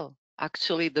cancel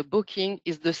actually the booking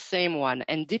is the same one,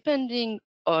 and depending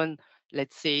on,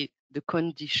 let's say, the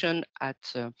condition at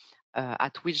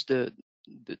which the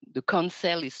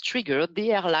cancel is triggered,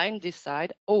 the airline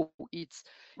decide, oh, it's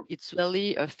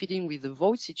really fitting with the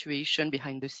void situation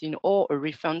behind the scene or a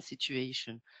refund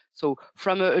situation. So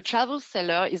from a travel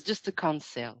seller, it's just a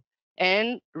cancel,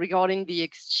 and regarding the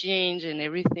exchange and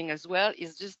everything as well,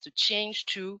 is just to change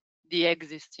to the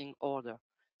existing order.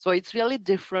 So it's really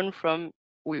different from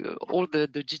all the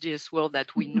GDS world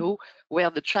that we know, where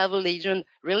the travel agent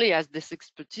really has this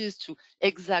expertise to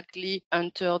exactly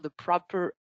enter the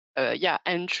proper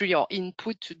entry or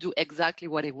input to do exactly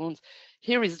what he wants.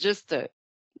 Here is just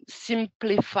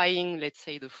simplifying, let's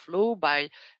say, the flow by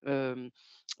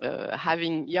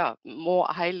having more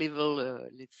high level,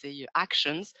 let's say,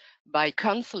 actions by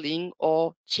canceling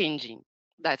or changing.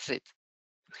 That's it.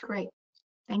 Great,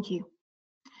 thank you.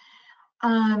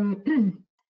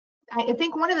 I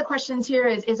think one of the questions here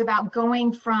is about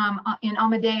going from in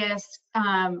Amadeus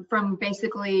from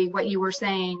basically what you were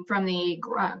saying, from the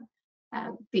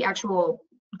actual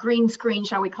green screen,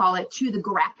 shall we call it, to the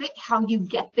graphic, how you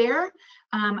get there.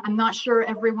 I'm not sure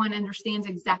everyone understands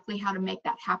exactly how to make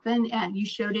that happen, and you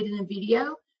showed it in a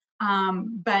video,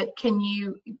 but can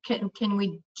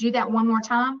we do that one more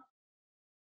time?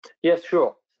 yes,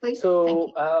 sure. Please.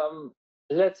 So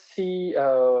let's see.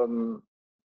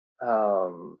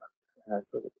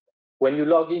 When you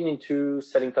log into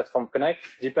Selling Platform Connect,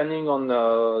 depending on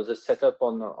the setup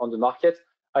on the market,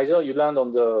 either you land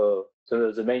on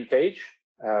the main page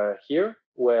here,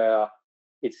 where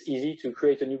it's easy to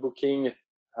create a new booking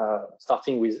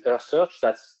starting with Air Search.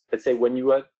 That's, let's say, when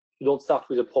you don't start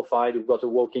with a profile, you've got a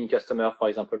walk-in customer, for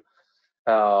example,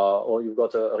 or you've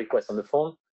got a request on the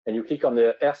phone, and you click on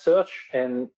the Air Search,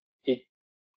 and it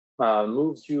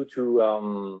moves you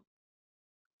to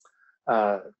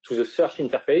the search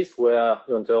interface, where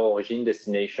you enter origin,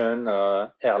 destination,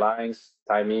 airlines,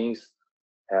 timings,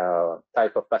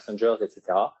 type of passengers,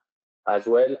 etc., as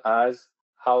well as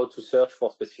how to search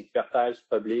for specific fare types: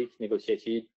 public,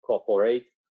 negotiated, corporate.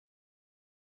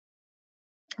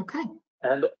 Okay.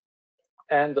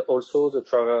 And also the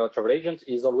travel agent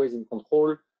is always in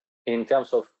control in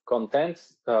terms of content,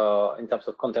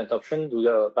 option.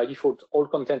 By default, all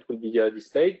content will be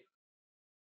displayed,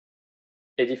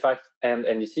 EDIFACT and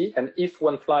NDC. And if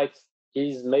one flight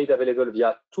is made available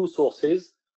via two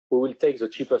sources, we will take the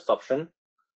cheapest option.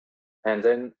 And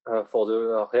then for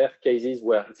the rare cases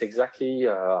where it's exactly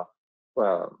the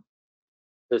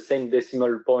same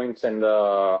decimal point, and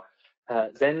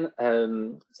then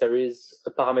there is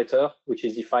a parameter which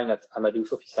is defined at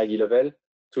Amadeus Office ID level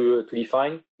to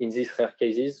define, in these rare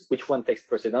cases, which one takes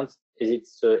precedence. Is it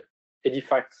the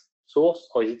EDIFACT source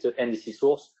or is it the NDC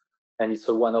source? And it's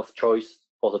a one-off choice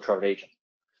for the travel agent.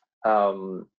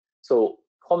 So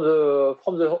from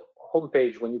the home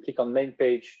page, when you click on main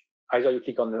page, either you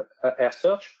click on the Air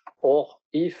Search, or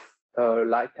if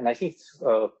and I think it's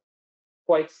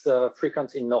quite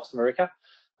frequent in North America,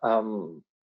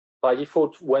 by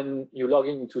default, when you log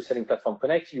into Selling Platform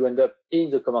Connect, you end up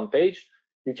in the command page.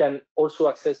 You can also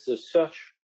access the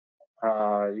search.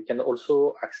 You can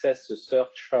also access the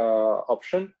search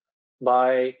option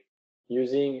by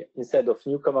using, instead of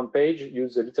new command page,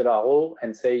 use the little arrow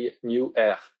and say new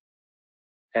air.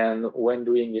 And when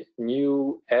doing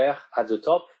new air at the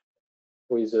top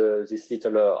with this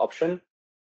little option,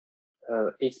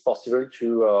 it's possible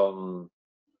to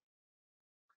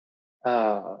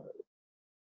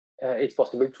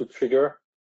trigger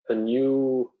a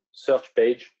new search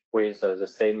page with the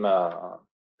same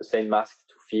mask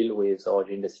to fill with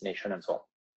origin, destination, and so on.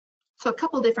 So a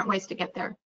couple different ways to get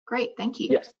there. Great, thank you.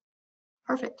 Yes.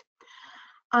 Perfect.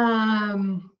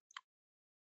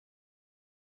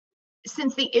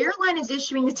 Since the airline is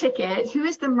issuing the ticket, who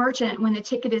is the merchant when the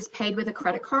ticket is paid with a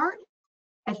credit card?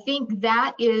 I think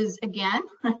that is, again,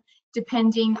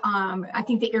 depending, I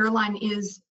think the airline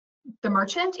is the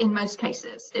merchant in most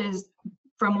cases, is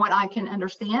from what I can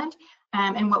understand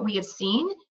and what we have seen.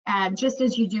 Just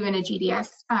as you do in a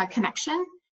GDS connection,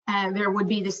 there would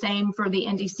be the same for the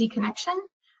NDC connection,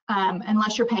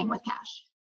 unless you're paying with cash.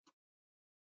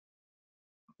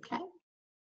 Okay.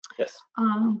 Yes.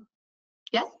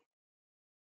 Yes.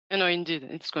 No, indeed,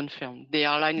 it's confirmed. The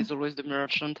airline is always the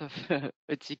merchant of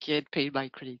a ticket paid by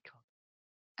credit card.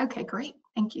 Okay, great.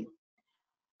 Thank you.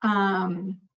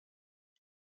 Can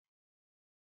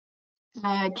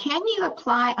you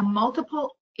apply a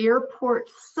multiple airport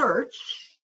search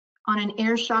on an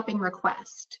air shopping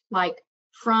request, like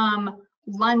from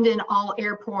London all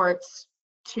airports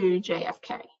to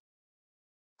JFK?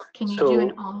 Can you do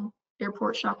an all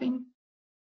airport shopping?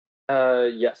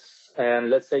 Yes, and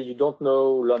let's say you don't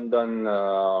know London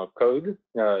code,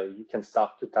 you can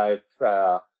start to type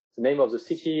the name of the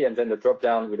city and then the drop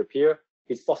down will appear.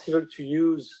 It's possible to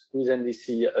use with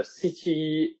NDC a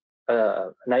city,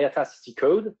 an IATA city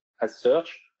code as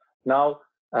search. Now,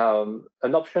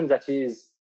 an option that is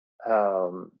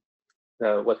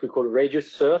what we call radius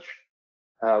search,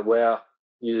 where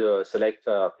you select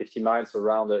 50 miles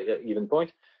around a given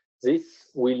point. This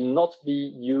will not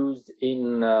be used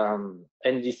in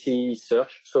NDC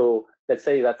search. So let's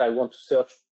say that I want to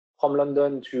search from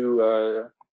London to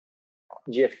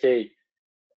JFK,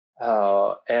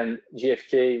 and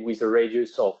JFK with a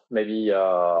radius of maybe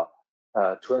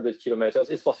 200 kilometers.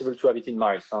 It's possible to have it in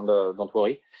miles, and don't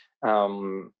worry.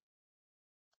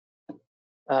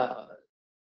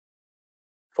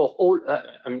 For all,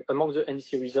 among the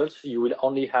NDC results, you will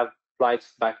only have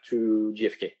flights back to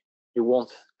JFK. You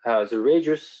won't. The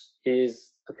radius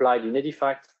is applied in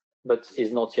EDIFACT, but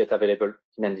is not yet available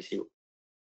in NDC.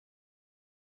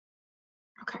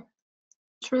 Okay,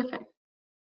 terrific.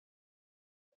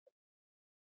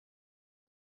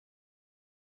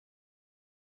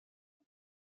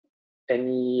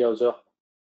 Any other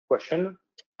question?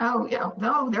 Oh yeah,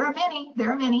 no, there are many.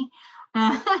 There are many.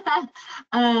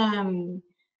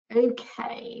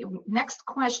 Okay, next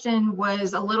question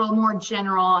was a little more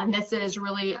general, and this is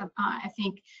really, I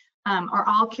think, are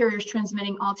all carriers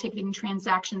transmitting all ticketing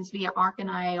transactions via ARC and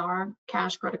IAR,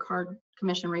 cash, credit card,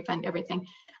 commission, refund, everything?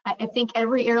 I think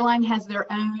every airline has their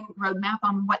own roadmap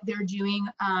on what they're doing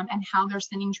and how they're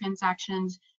sending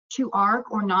transactions to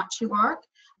ARC or not to ARC.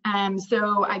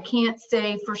 So I can't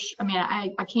say for,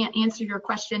 I can't answer your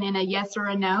question in a yes or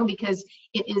a no, because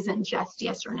it isn't just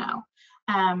yes or no.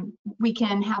 We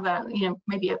can have a,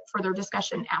 maybe a further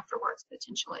discussion afterwards,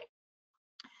 potentially.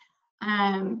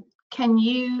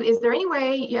 Is there any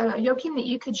way, Joachim, that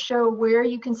you could show where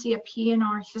you can see a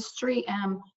PNR history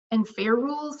and fare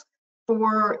rules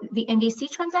for the NDC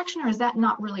transaction, or is that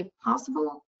not really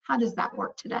possible? How does that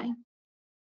work today?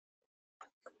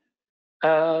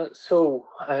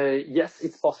 Yes,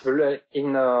 it's possible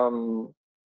in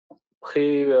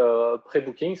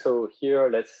pre-booking. So here,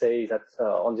 let's say that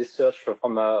on this search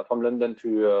from London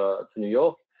to New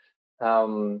York.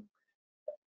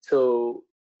 So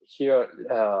here,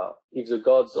 if the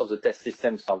gods of the test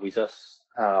systems are with us,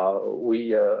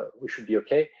 we should be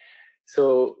okay.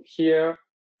 So here,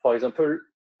 for example,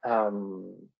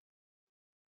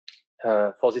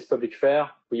 for this public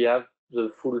fare, we have the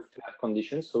full flight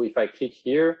conditions. So if I click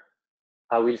here,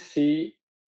 I will see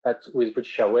that with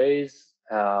British Airways,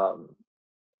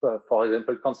 for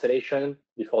example, cancellation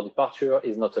before departure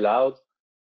is not allowed,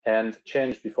 and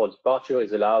change before departure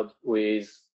is allowed with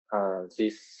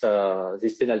this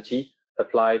penalty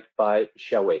applied by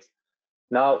British Airways.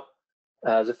 Now,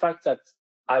 the fact that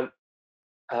I've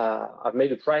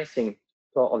made a pricing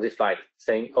on this flight,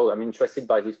 saying, "Oh, I'm interested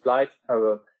by this flight,"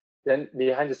 then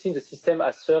behind the scenes, the system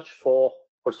has searched for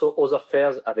also other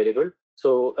fares available.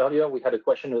 So earlier we had a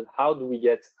question of how do we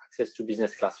get access to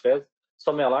business class fares?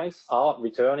 Some airlines are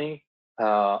returning,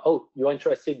 "Oh, you're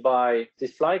interested by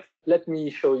this flight? Let me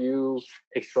show you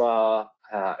extra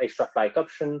flight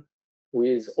option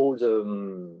with all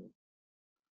the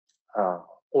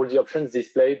options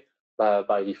displayed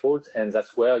by default," and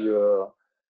that's where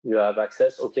you have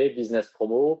access. Okay, business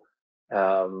promo,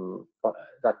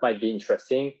 that might be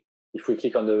interesting. If we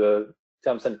click on the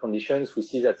terms and conditions, we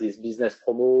see that this business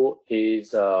promo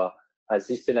is has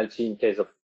this penalty in case of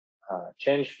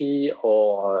change fee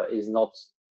or is not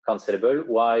cancelable,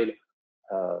 while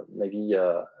maybe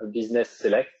a business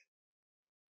select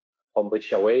from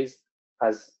British Airways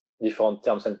has different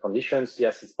terms and conditions.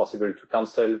 Yes, it's possible to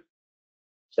cancel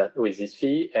that with this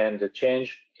fee, and the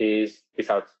change is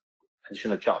without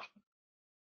additional charge.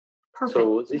 Perfect.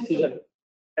 So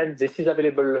this is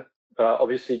available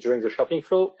obviously during the shopping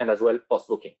flow and as well post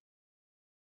booking.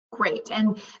 Great.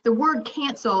 And the word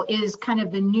cancel is kind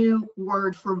of the new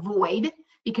word for void,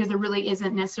 because there really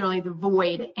isn't necessarily the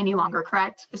void any longer,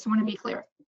 correct? Just want to be clear.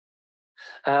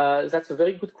 That's a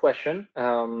very good question.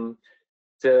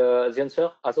 The answer,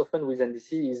 as often with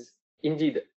NDC, is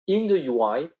indeed in the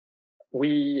UI,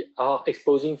 we are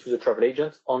exposing to the travel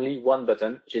agent only one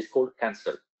button, which is called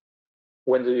cancel.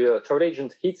 When the travel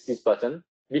agent hits this button,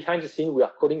 behind the scene, we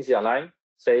are calling the airline,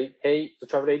 say, hey, the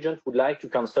travel agent would like to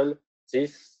cancel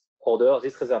this order,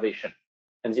 this reservation.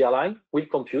 And the airline will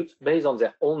compute based on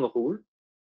their own rule.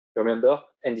 Remember,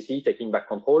 NDC taking back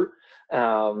control.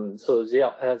 So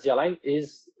the airline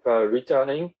is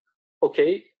returning,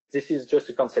 okay, this is just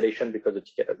a cancellation because the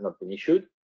ticket has not been issued.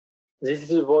 This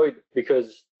is a void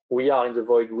because we are in the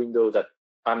void window that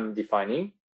I'm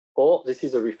defining, or this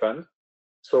is a refund.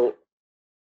 So,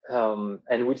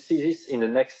 and we'll see this in the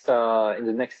next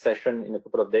session in a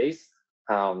couple of days,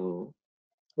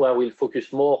 where we'll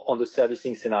focus more on the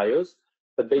servicing scenarios.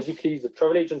 But basically, the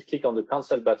travel agent click on the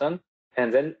cancel button,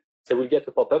 and then they will get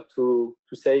a pop-up to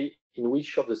say in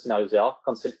which of the scenarios they are: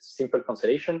 simple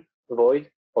cancellation, void,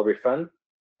 or refund.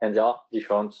 And there are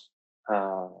different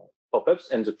pop-ups,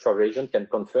 and the travel agent can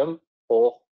confirm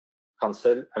or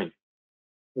cancel,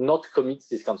 not commit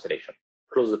this cancellation,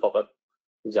 close the pop-up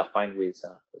if they're fine with.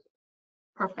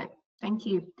 Perfect, thank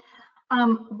you.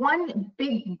 One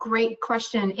big, great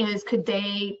question is, could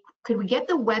we get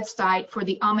the website for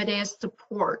the Amadeus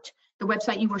support, the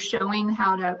website you were showing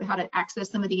how to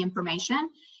access some of the information?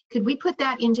 Could we put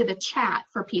that into the chat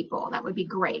for people? That would be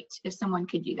great if someone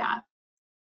could do that.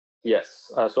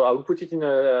 Yes, so I will put it in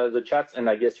the chat, and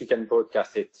I guess you can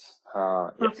broadcast it.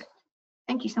 Yes.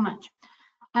 Thank you so much.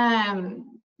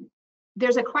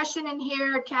 There's a question in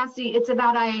here, Cassie. It's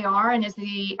about IAR, and is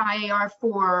the IAR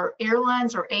for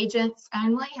airlines or agents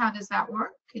only? How does that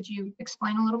work? Could you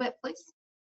explain a little bit, please?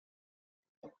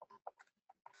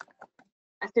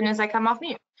 As soon as I come off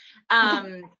mute.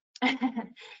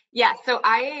 Yeah, so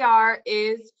IAR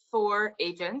is for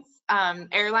agents.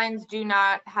 Airlines do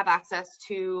not have access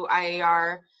to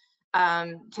IAR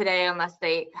today unless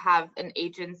they have an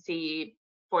agency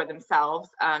for themselves.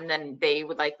 Then they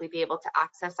would likely be able to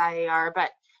access IAR.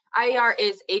 But IAR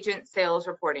is Agent Sales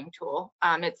Reporting Tool.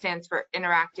 It stands for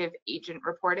Interactive Agent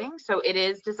Reporting. So it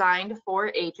is designed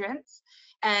for agents.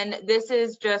 And this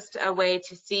is just a way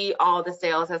to see all the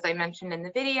sales, as I mentioned in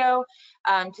the video,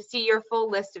 to see your full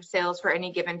list of sales for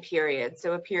any given period.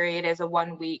 So a period is a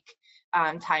 1 week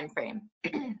time frame.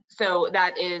 So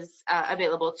that is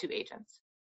available to agents.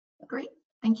 Great,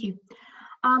 thank you.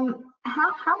 How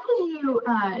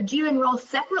can do you enroll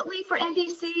separately for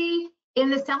NDC in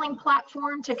the selling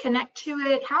platform to connect to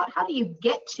it? How do you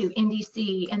get to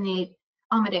NDC in the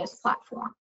Amadeus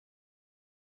platform?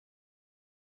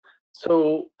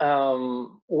 So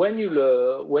when you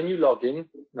log in,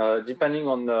 depending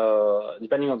on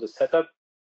the setup,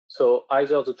 so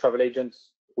either the travel agent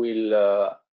will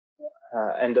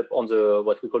end up on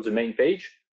what we call the main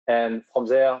page, and from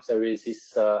there is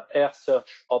this air search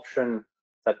option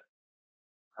that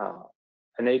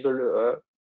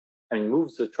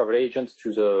moves the travel agent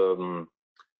to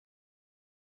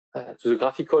the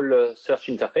graphical search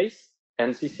interface,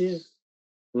 and this is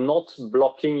not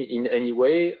blocking in any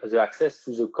way the access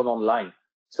to the command line.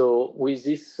 So with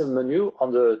this menu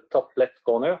on the top left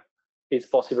corner, it's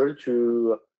possible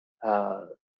to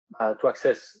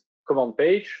access command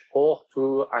page or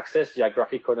to access the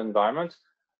graphical environment,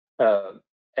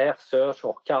 air search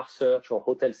or car search or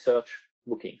hotel search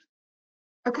bookings.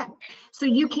 Okay, so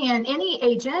any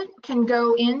agent can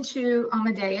go into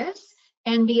Amadeus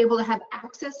and be able to have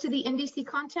access to the NDC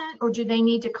content, or do they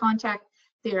need to contact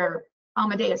their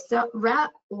Amadeus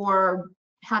rep, or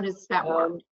how does that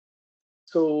work?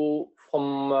 So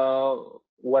from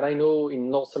what I know in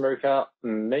North America,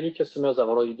 many customers have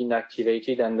already been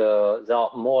activated, and there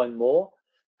are more and more.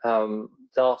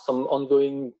 There are some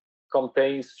ongoing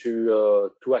campaigns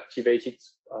to activate it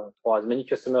for as many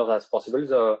customers as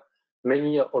possible.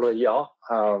 Many already are.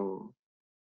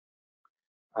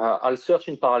 I'll search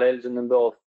in parallel the number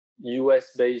of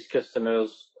US-based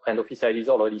customers and Office ID is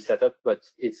already set up, but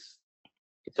it's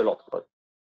a lot.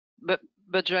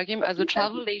 But Joachim, as a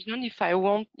travel agent, if I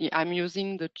want, I'm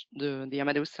using the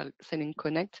Amadeus Selling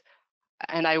Connect,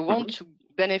 and I want to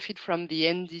benefit from the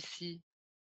NDC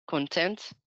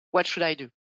content, what should I do?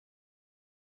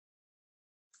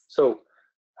 So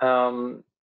in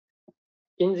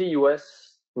the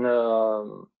US,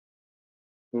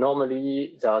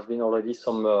 normally there has been already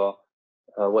some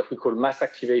what we call mass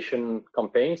activation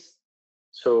campaigns.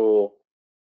 So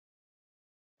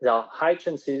there are high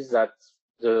chances that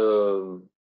the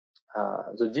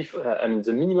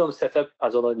minimum setup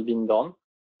has already been done.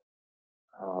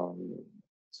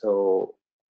 So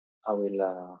I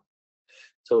will.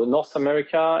 So North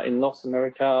America. In North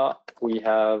America, we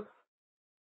have.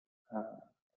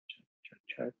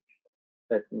 Check.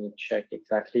 Let me check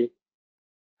exactly.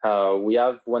 We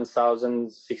have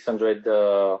 1,600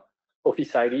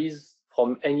 office IDs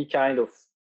from any kind of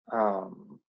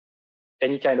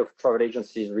travel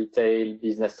agencies, retail,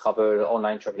 business travel,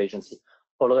 online travel agency,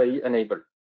 already enabled.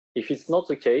 If it's not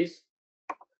the case,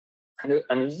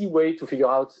 an easy way to figure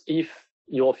out if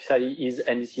your office ID is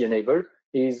NDC enabled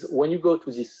is when you go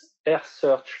to this Air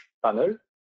Search panel,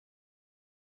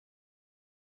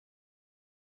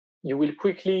 you will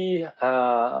quickly,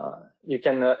 you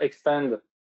can expand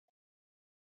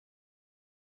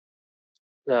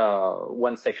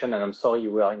one section, and I'm sorry,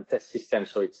 we are in test system,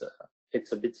 so it's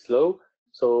a bit slow.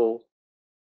 So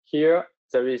here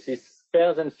there is this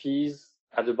fares and fees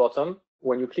at the bottom.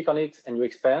 When you click on it and you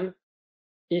expand,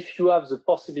 if you have the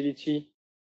possibility,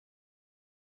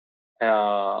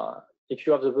 the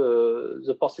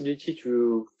possibility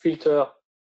to filter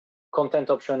content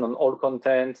option on all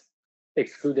content,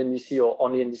 exclude NDC or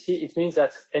only NDC, it means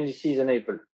that NDC is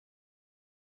enabled.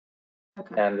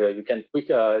 Okay. And you can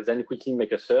then quickly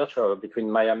make a search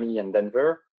between Miami and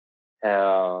Denver.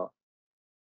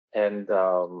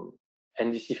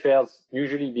 NDC fares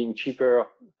usually being cheaper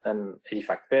than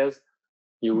Halifax fares.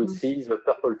 You would see the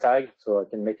purple tag. So I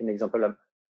can make an example.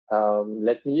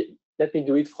 Let me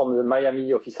do it from the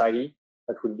Miami office ID.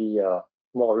 That would be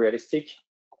more realistic.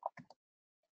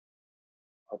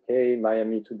 Okay,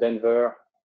 Miami to Denver.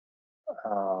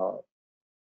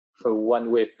 For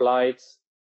one-way flights.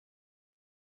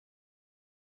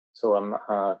 So I'm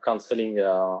canceling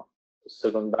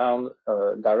second bound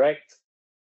direct,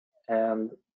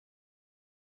 and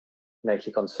I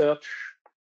click on search.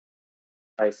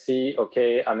 I see,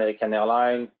 okay, American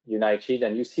Airlines, United,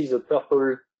 and you see the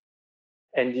purple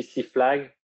NDC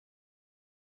flag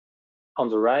on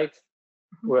the right,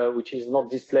 which is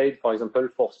not displayed, for example,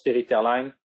 for Spirit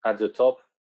Airlines at the top.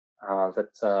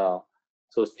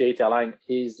 So Spirit Airlines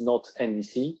is not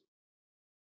NDC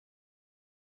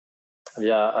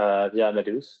via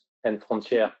Amadeus, and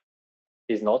Frontier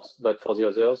is not, but for the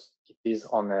others, it is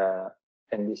on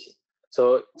NDC.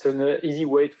 So it's an easy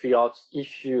way to figure out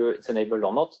if it's enabled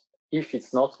or not. If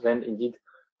it's not, then indeed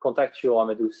contact your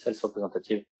Amadeus sales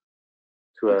representative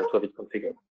to have it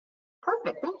configured.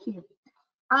 Perfect, thank you.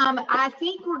 I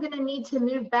think we're going to need to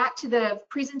move back to the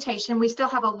presentation. We still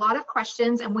have a lot of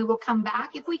questions, and we will come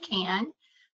back if we can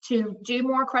to do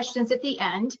more questions at the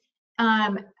end.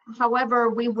 However,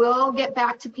 we will get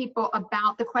back to people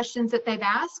about the questions that they've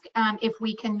asked if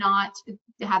we cannot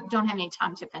don't have any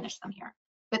time to finish them here.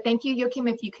 But thank you, Joachim.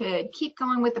 If you could keep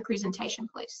going with the presentation,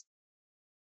 please.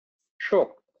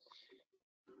 Sure.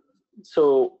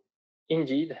 So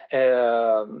indeed,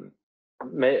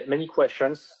 many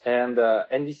questions, and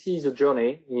NDC is a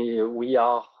journey. We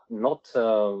are not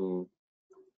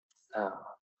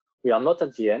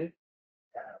at the end,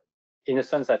 in a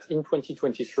sense that in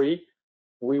 2023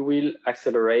 we will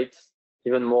accelerate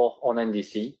even more on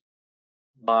NDC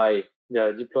by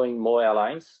deploying more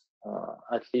airlines.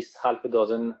 At least half a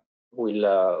dozen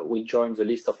will join the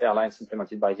list of airlines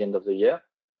implemented by the end of the year.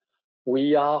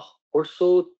 We are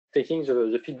also taking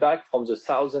the feedback from the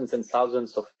thousands and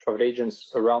thousands of travel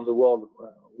agents around the world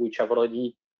which have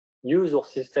already used our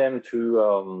system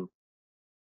to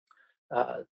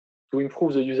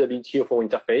improve the usability of our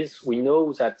interface. We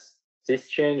know that this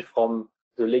change from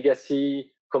the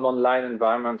legacy command line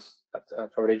environment that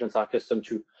travel agents are accustomed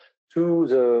to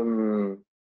the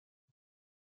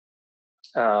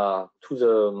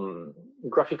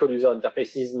graphical user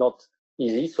interface is not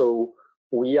easy. So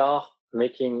we are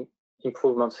making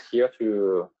improvements here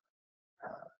to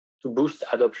boost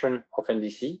adoption of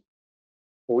NDC.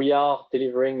 We are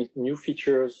delivering new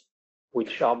features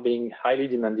which are being highly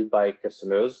demanded by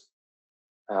customers.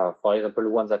 For example,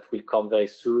 one that will come very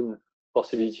soon,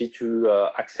 possibility to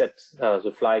accept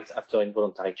the flights after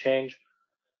involuntary change.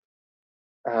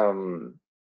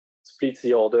 split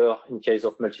the order in case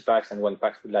of multi-packs and one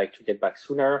pack would like to get back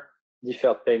sooner,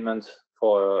 deferred payment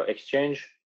for exchange.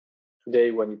 Today,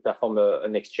 when you perform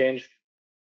an exchange,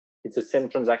 it's the same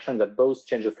transaction that both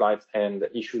change the flight and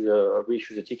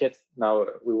reissue the ticket. Now,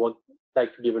 we would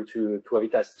like to be able to have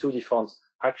it as two different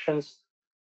actions.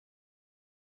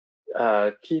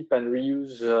 Keep and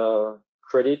reuse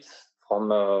credits from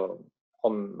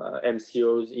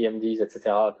MCOs, EMDs,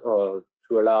 etc.,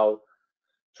 to allow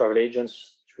travel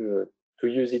agents to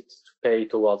use it to pay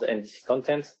towards NDC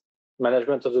content.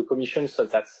 Management of the commission, so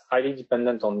that's highly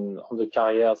dependent on the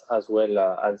carriers as well,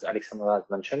 as Alexandra has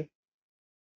mentioned.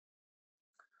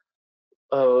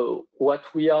 What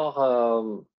we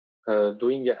are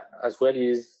doing as well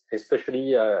is,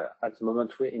 especially at the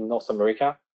moment in North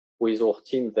America, with our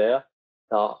team there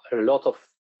are a lot of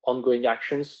ongoing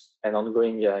actions and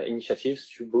ongoing initiatives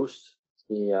to boost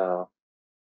the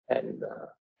and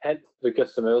help the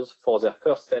customers for their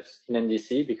first steps in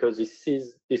NDC, because this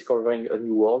is discovering a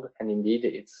new world, and indeed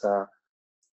it's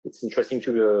interesting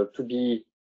to be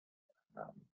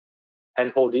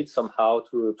handholded somehow,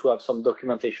 to have some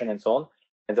documentation and so on.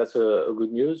 And that's a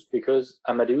good news, because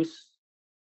at Amadeus,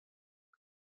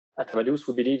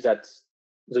 we believe that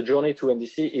the journey to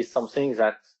NDC is something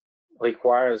that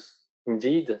requires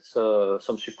indeed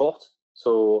some support.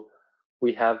 So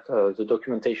we have the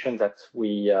documentation that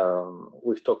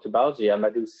we've talked about, the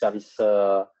Amadeus service,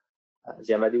 the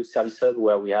Amadeus Service Hub,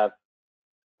 where we have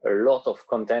a lot of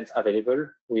content available.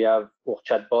 We have our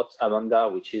chatbot Amanda,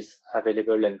 which is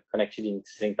available and connected in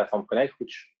Selling Platform Connect,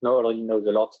 which already knows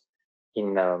a lot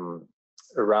in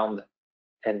around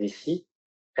NDC.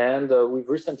 And we've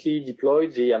recently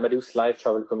deployed the Amadeus Live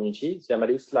Travel Community. The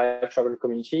Amadeus Live Travel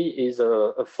Community is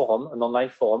a forum, an online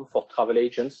forum for travel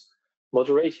agents,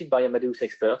 moderated by Amadeus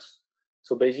experts.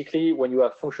 So basically, when you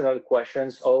have functional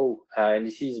questions,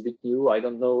 NDC is a bit new, I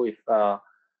don't know if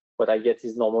what I get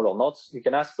is normal or not, you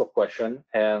can ask your question,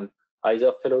 and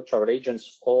either fellow travel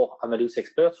agents or Amadeus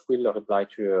experts will reply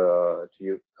to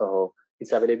you.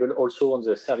 It's available also on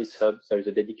the Service Hub. There is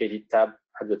a dedicated tab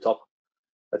at the top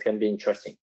that can be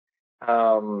interesting.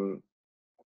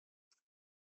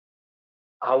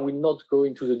 I will not go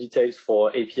into the details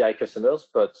for API customers,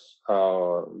 but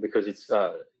because it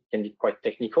can be quite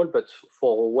technical. But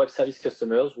for web service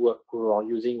customers who are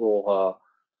using our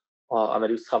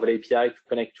Amadeus Travel API to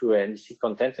connect to NDC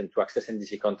content and to access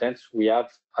NDC content, we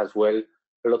have as well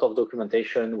a lot of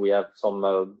documentation. We have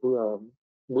some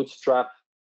bootstrap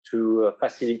to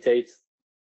facilitate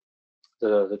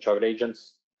the travel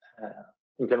agents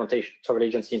travel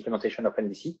agency implementation of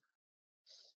NDC.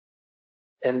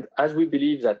 And as we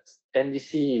believe that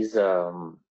NDC is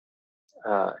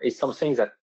something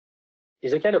that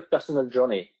is a kind of personal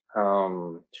journey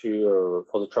for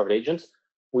the travel agents,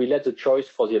 we let the choice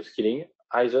for the upskilling.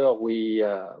 Either we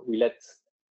let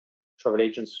travel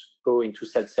agents go into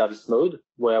self-service mode,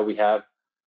 where we have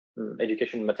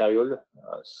education material,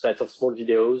 a set of small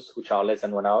videos which are less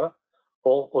than 1 hour,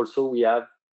 or also we have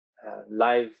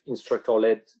live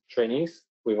instructor-led trainings.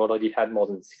 We've already had more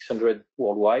than 600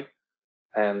 worldwide,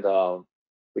 and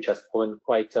which has proven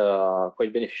quite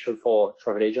beneficial for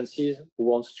travel agencies who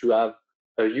wants to have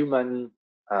a human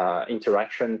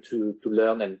interaction to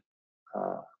learn and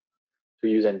to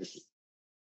use NDC.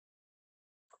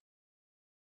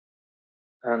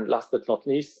 And last but not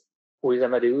least, with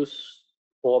Amadeus,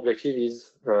 our objective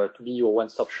is to be your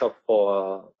one-stop shop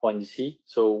for NDC.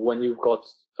 So when you've got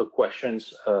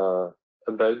questions, a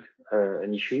bug,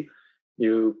 an issue,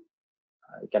 you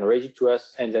can raise it to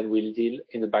us, and then we'll deal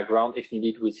in the background if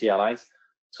needed with the airlines.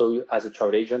 So as a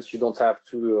travel agent, you don't have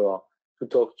to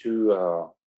talk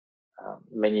to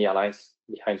many airlines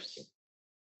behind the scene.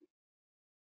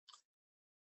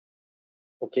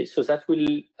 Okay, so that will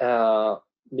be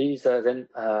then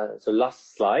the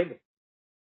last slide.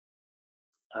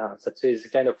 That is a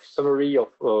kind of summary of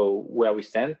where we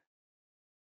stand.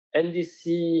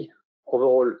 NDC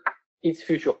overall, it's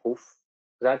future-proof.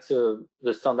 That's the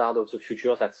standard of the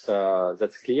future.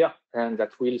 That's clear, and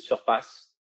that will surpass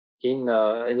in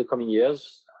the coming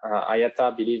years.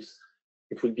 IATA believes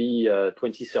it will be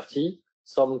 2030.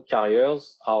 Some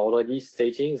carriers are already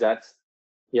stating that,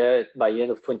 yeah, by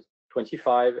end of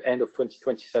 2025, end of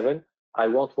 2027, I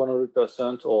want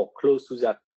 100% or close to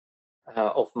that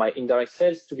of my indirect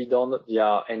sales to be done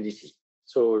via NDC.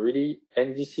 So really,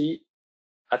 NDC,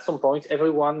 at some point,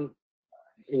 everyone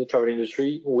in the travel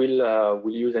industry will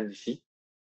use NDC.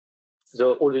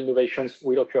 So all the innovations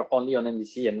will occur only on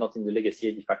NDC and not in the legacy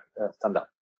EDIFACT standard.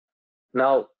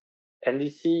 Now,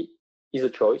 NDC is a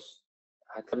choice.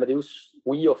 At Amadeus,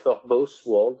 we offer both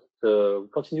worlds. We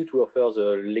continue to offer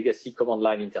the legacy command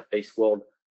line interface world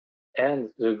and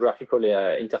the graphical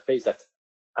interface that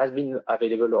has been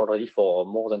available already for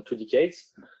more than 2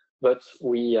 decades, but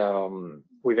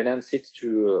we've enhanced it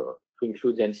to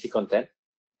include the NDC content.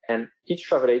 And each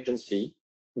travel agency,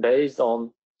 based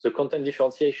on the content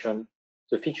differentiation,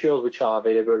 the features which are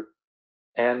available,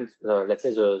 and let's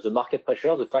say the market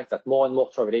pressure, the fact that more and more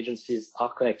travel agencies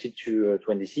are connected to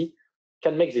NDC,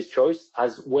 can make this choice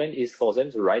as when is for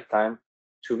them the right time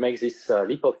to make this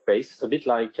leap of faith, a bit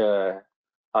like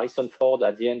Harrison Ford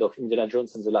at the end of Indiana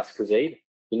Jones and the Last Crusade.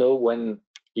 You know, when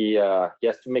he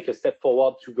has to make a step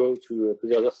forward to go to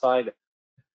the other side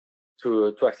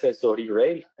to access the Holy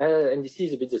Grail. NDC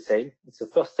is a bit the same. It's the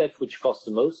first step which costs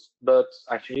the most, but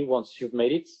actually once you've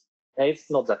made it, it's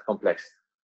not that complex.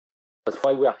 That's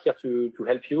why we are here to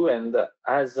help you. And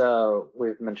as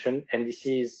we've mentioned,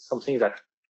 NDC is something that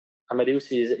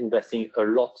Amadeus is investing a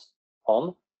lot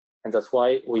on, and that's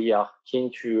why we are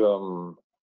keen to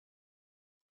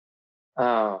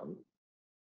have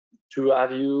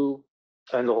you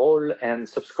enroll and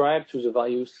subscribe to the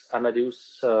various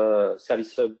Amadeus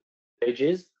Service Hub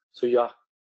pages, so you are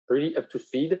really up to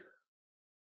speed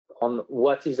on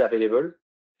what is available.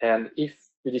 And if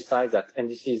you decide that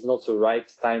NDC is not the right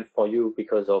time for you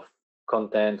because of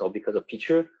content or because of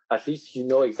feature, at least you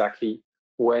know exactly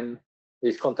when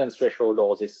this content threshold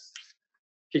or this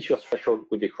feature threshold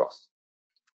will be crossed.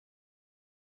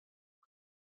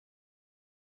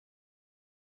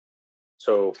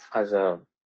 So as I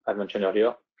mentioned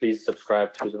earlier, please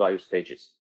subscribe to the various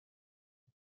pages.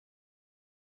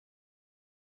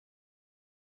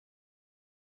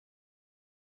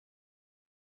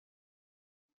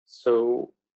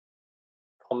 So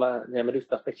from the Amadeus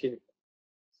perspective,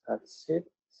 that's it.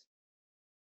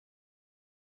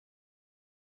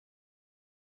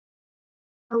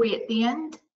 Are we at the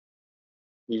end?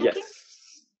 Yes. Okay.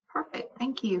 Perfect,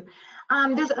 thank you.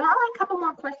 There's a couple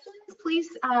more questions, please.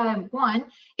 One,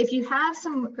 if you have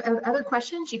some other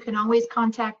questions, you can always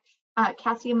contact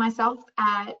Cassie and myself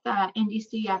at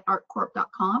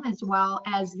ndc@artcorp.com, as well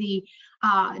as the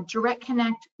Direct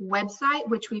Connect website,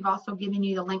 which we've also given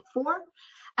you the link for.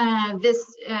 This,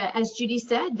 as Judy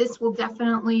said, this will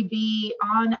definitely be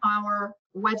on our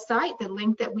website, the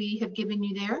link that we have given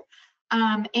you there.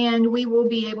 And we will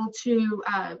be able to,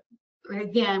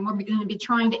 again, we're going to be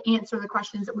trying to answer the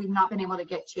questions that we've not been able to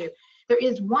get to. There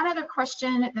is one other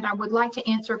question that I would like to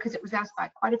answer because it was asked by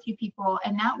quite a few people,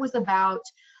 and that was about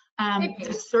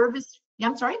the service. Yeah,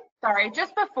 I'm sorry. Sorry,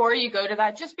 just before you go to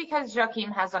that, just because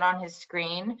Joachim has it on his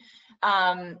screen.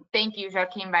 Thank you,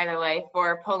 Joachim, by the way,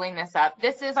 for pulling this up.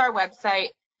 This is our website.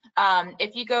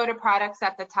 If you go to products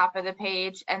at the top of the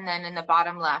page, and then in the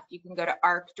bottom left, you can go to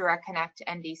ARC Direct Connect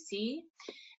NDC.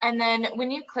 And then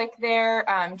when you click there,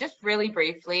 just really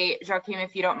briefly, Joachim,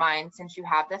 if you don't mind, since you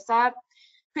have this up,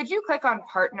 could you click on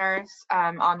partners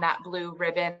on that blue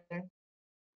ribbon,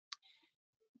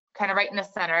 kind of right in the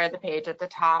center of the page at the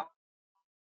top?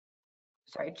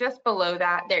 Sorry, just below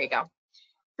that. There you go.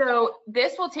 So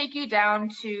this will take you down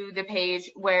to the page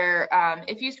where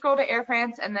if you scroll to Air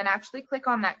France and then actually click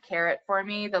on that caret for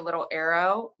me, the little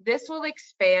arrow, this will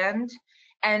expand.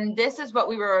 And this is what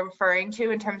we were referring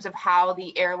to in terms of how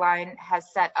the airline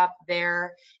has set up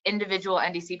their individual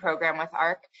NDC program with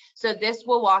ARC. So this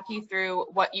will walk you through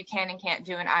what you can and can't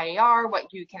do in IAR,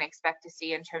 what you can expect to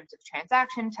see in terms of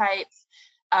transaction types.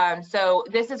 So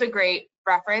this is a great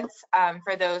reference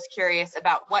for those curious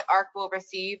about what ARC will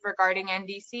receive regarding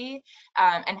NDC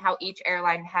and how each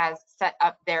airline has set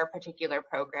up their particular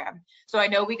program. So I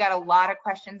know we got a lot of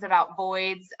questions about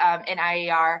voids in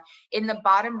IAR. In the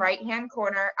bottom right-hand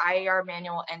corner, IAR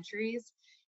manual entries,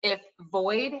 if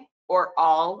void or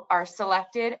all are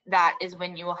selected, that is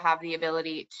when you will have the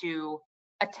ability to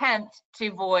attempt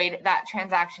to void that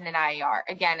transaction in IAR.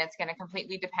 Again, it's going to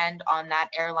completely depend on that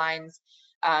airline's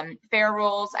fare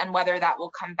rules and whether that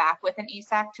will come back with an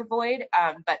ESAC to void,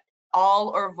 but all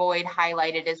or void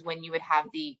highlighted is when you would have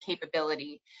the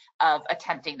capability of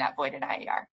attempting that void in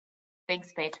IAR.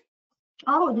 Thanks, Paige.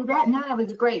 Oh, did that? No, that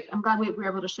was great. I'm glad we were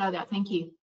able to show that. Thank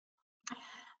you.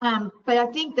 But I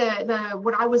think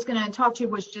what I was going to talk to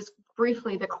was just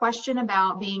briefly the question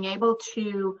about being able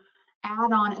to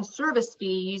add on a service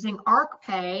fee using ARC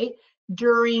Pay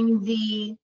during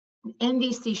the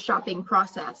NDC shopping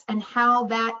process and how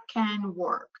that can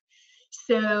work.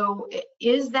 So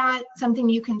is that something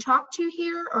you can talk to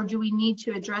here, or do we need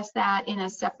to address that in a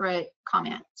separate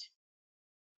comment?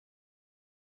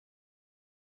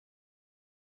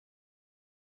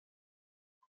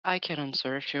 I can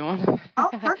answer if you want. Oh,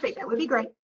 perfect. That would be great.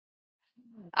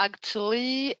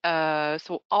 Actually,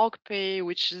 so ArcPay,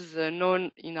 which is known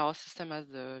in our system as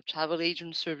the travel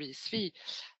agent service fee,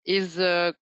 is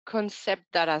concept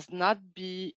that has not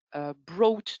been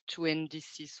brought to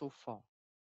NDC so far.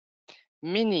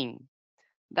 Meaning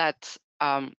that,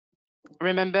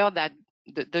 remember that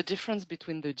the difference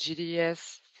between the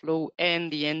GDS flow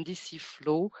and the NDC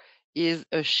flow is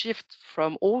a shift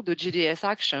from all the GDS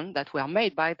action that were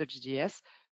made by the GDS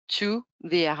to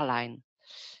the airline.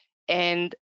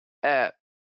 And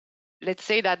let's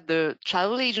say that the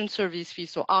travel agent service fee,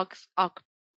 so ARC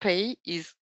pay,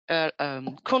 is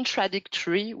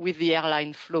contradictory with the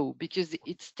airline flow because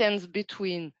it stands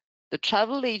between the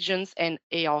travel agents and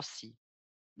ARC.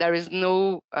 There is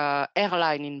no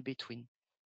airline in between.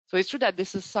 So it's true that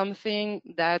this is something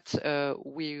that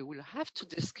we will have to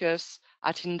discuss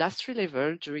at industry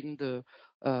level during the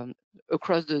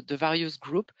across the various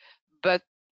group. But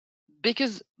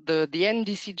because the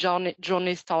NDC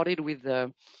journey started with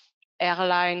the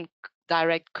airline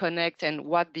direct connect and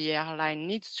what the airline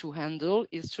needs to handle,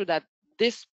 is true that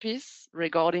this piece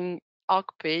regarding ARC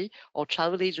pay or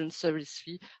travel agent service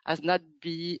fee has not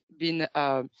been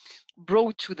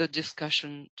brought to the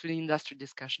discussion, to the industry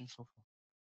discussion so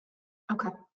far. Okay,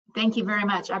 thank you very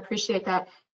much. I appreciate that.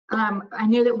 I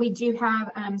know that we do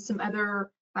have some other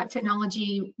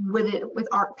technology with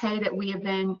ARC Pay that we have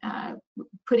been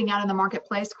putting out in the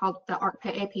marketplace called the ARC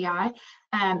Pay API.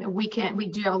 We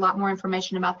do have a lot more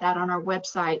information about that on our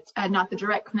website, not the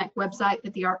Direct Connect website,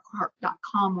 but the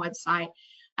arc.com website.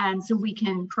 So we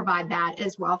can provide that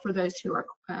as well for those who are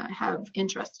have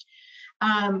interest.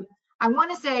 I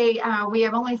want to say we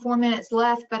have only 4 minutes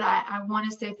left, but I want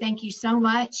to say thank you so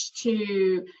much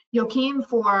to Joachim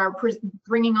for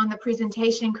bringing on the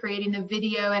presentation, creating the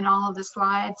video and all of the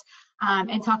slides,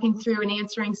 and talking through and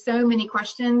answering so many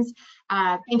questions.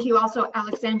 Thank you also,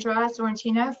 Alexandra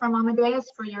Sorrentino from Amadeus,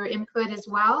 for your input as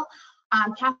well.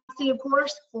 Cassie, of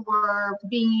course, for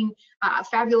being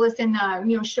fabulous in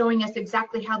showing us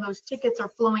exactly how those tickets are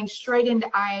flowing straight into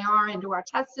IAR, into our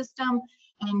test system,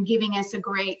 and giving us a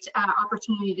great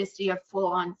opportunity to see a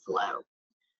full-on flow.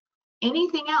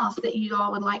 Anything else that you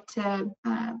all would like to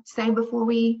say before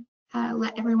we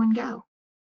let everyone go?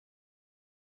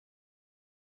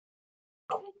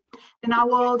 Then I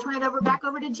will turn it back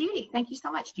over to Judy. Thank you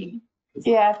so much, Judy.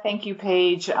 Yeah, thank you,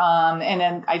 Paige. And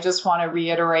then I just want to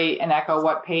reiterate and echo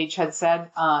what Paige had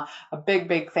said. A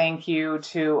big thank you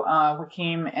to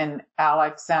Joachim and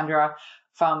Alexandra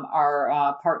from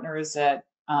our partners at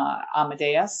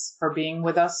Amadeus for being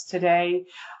with us today,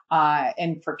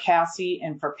 and for Cassie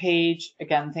and for Paige.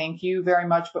 Again, thank you very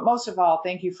much. But most of all,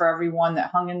 thank you for everyone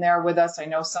that hung in there with us. I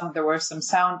know there were some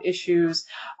sound issues,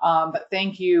 but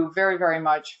thank you very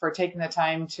much for taking the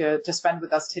time to spend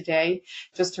with us today.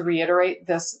 Just to reiterate,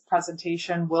 this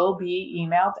presentation will be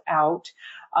emailed out.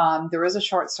 There is a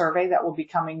short survey that will be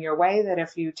coming your way that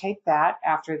if you take that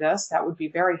after this, that would be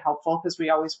very helpful because we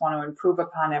always want to improve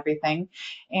upon everything.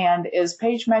 And as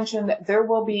Paige mentioned, there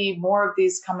will be more of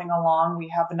these coming along. We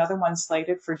have another one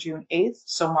slated for June 8th,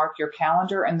 so mark your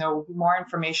calendar, and there will be more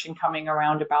information coming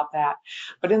around about that.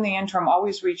 But in the interim,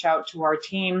 always reach out to our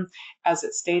team, as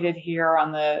it's stated here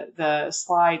on the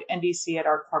slide,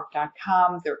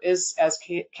 ndc@arccorp.com. There is, as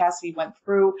Cassie went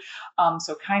through,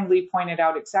 so kindly pointed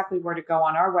out exactly where to go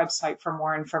on our website for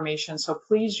more information. So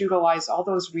please utilize all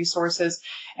those resources.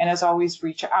 And as always,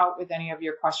 reach out with any of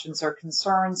your questions or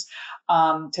concerns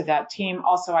to that team.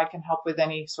 Also, I can help with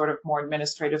any sort of more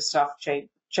administrative stuff,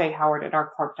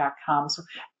 jhoward@arccorp.com. So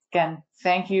again,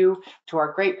 thank you to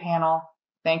our great panel.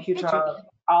 Thank you to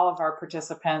all of our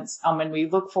participants. And we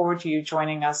look forward to you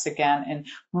joining us again. And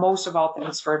most of all,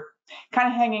 thanks for kind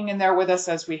of hanging in there with us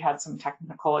as we had some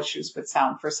technical issues with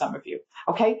sound for some of you.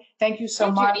 Okay, thank you so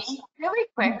much. Judy, really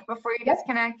quick before you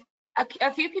disconnect,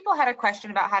 a few people had a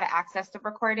question about how to access the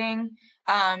recording.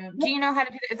 Do you know how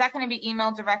to do that? Is that going to be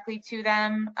emailed directly to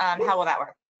them? How will that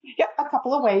work? Yeah, a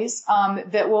couple of ways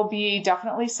that will be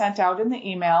definitely sent out in the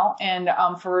email. And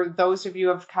for those of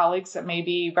you of colleagues that may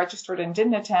be registered and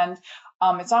didn't attend,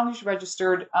 as long as you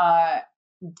registered,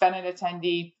 been an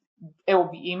attendee, it will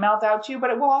be emailed out to you,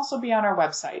 but it will also be on our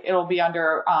website. It will be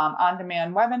under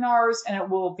on-demand webinars, and it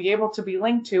will be able to be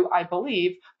linked to, I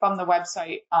believe, from the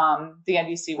website, the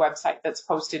NDC website that's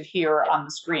posted here on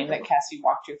the screen that Cassie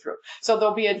walked you through. So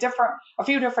there'll be a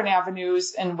few different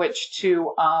avenues in which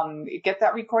to get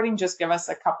that recording. Just give us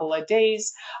a couple of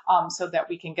days so that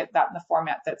we can get that in the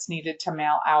format that's needed to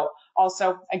mail out.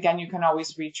 Also, again, you can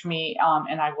always reach me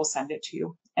and I will send it to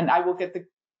you, and I will get the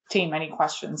team any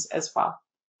questions as well.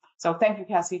 So thank you,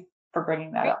 Cassie, for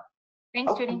bringing that up.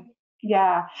 Thanks, Judy.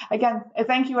 Yeah. Again,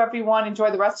 thank you, everyone.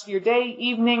 Enjoy the rest of your day,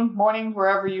 evening, morning,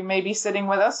 wherever you may be sitting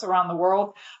with us around the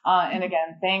world. And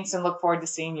again, thanks, and look forward to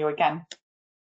seeing you again.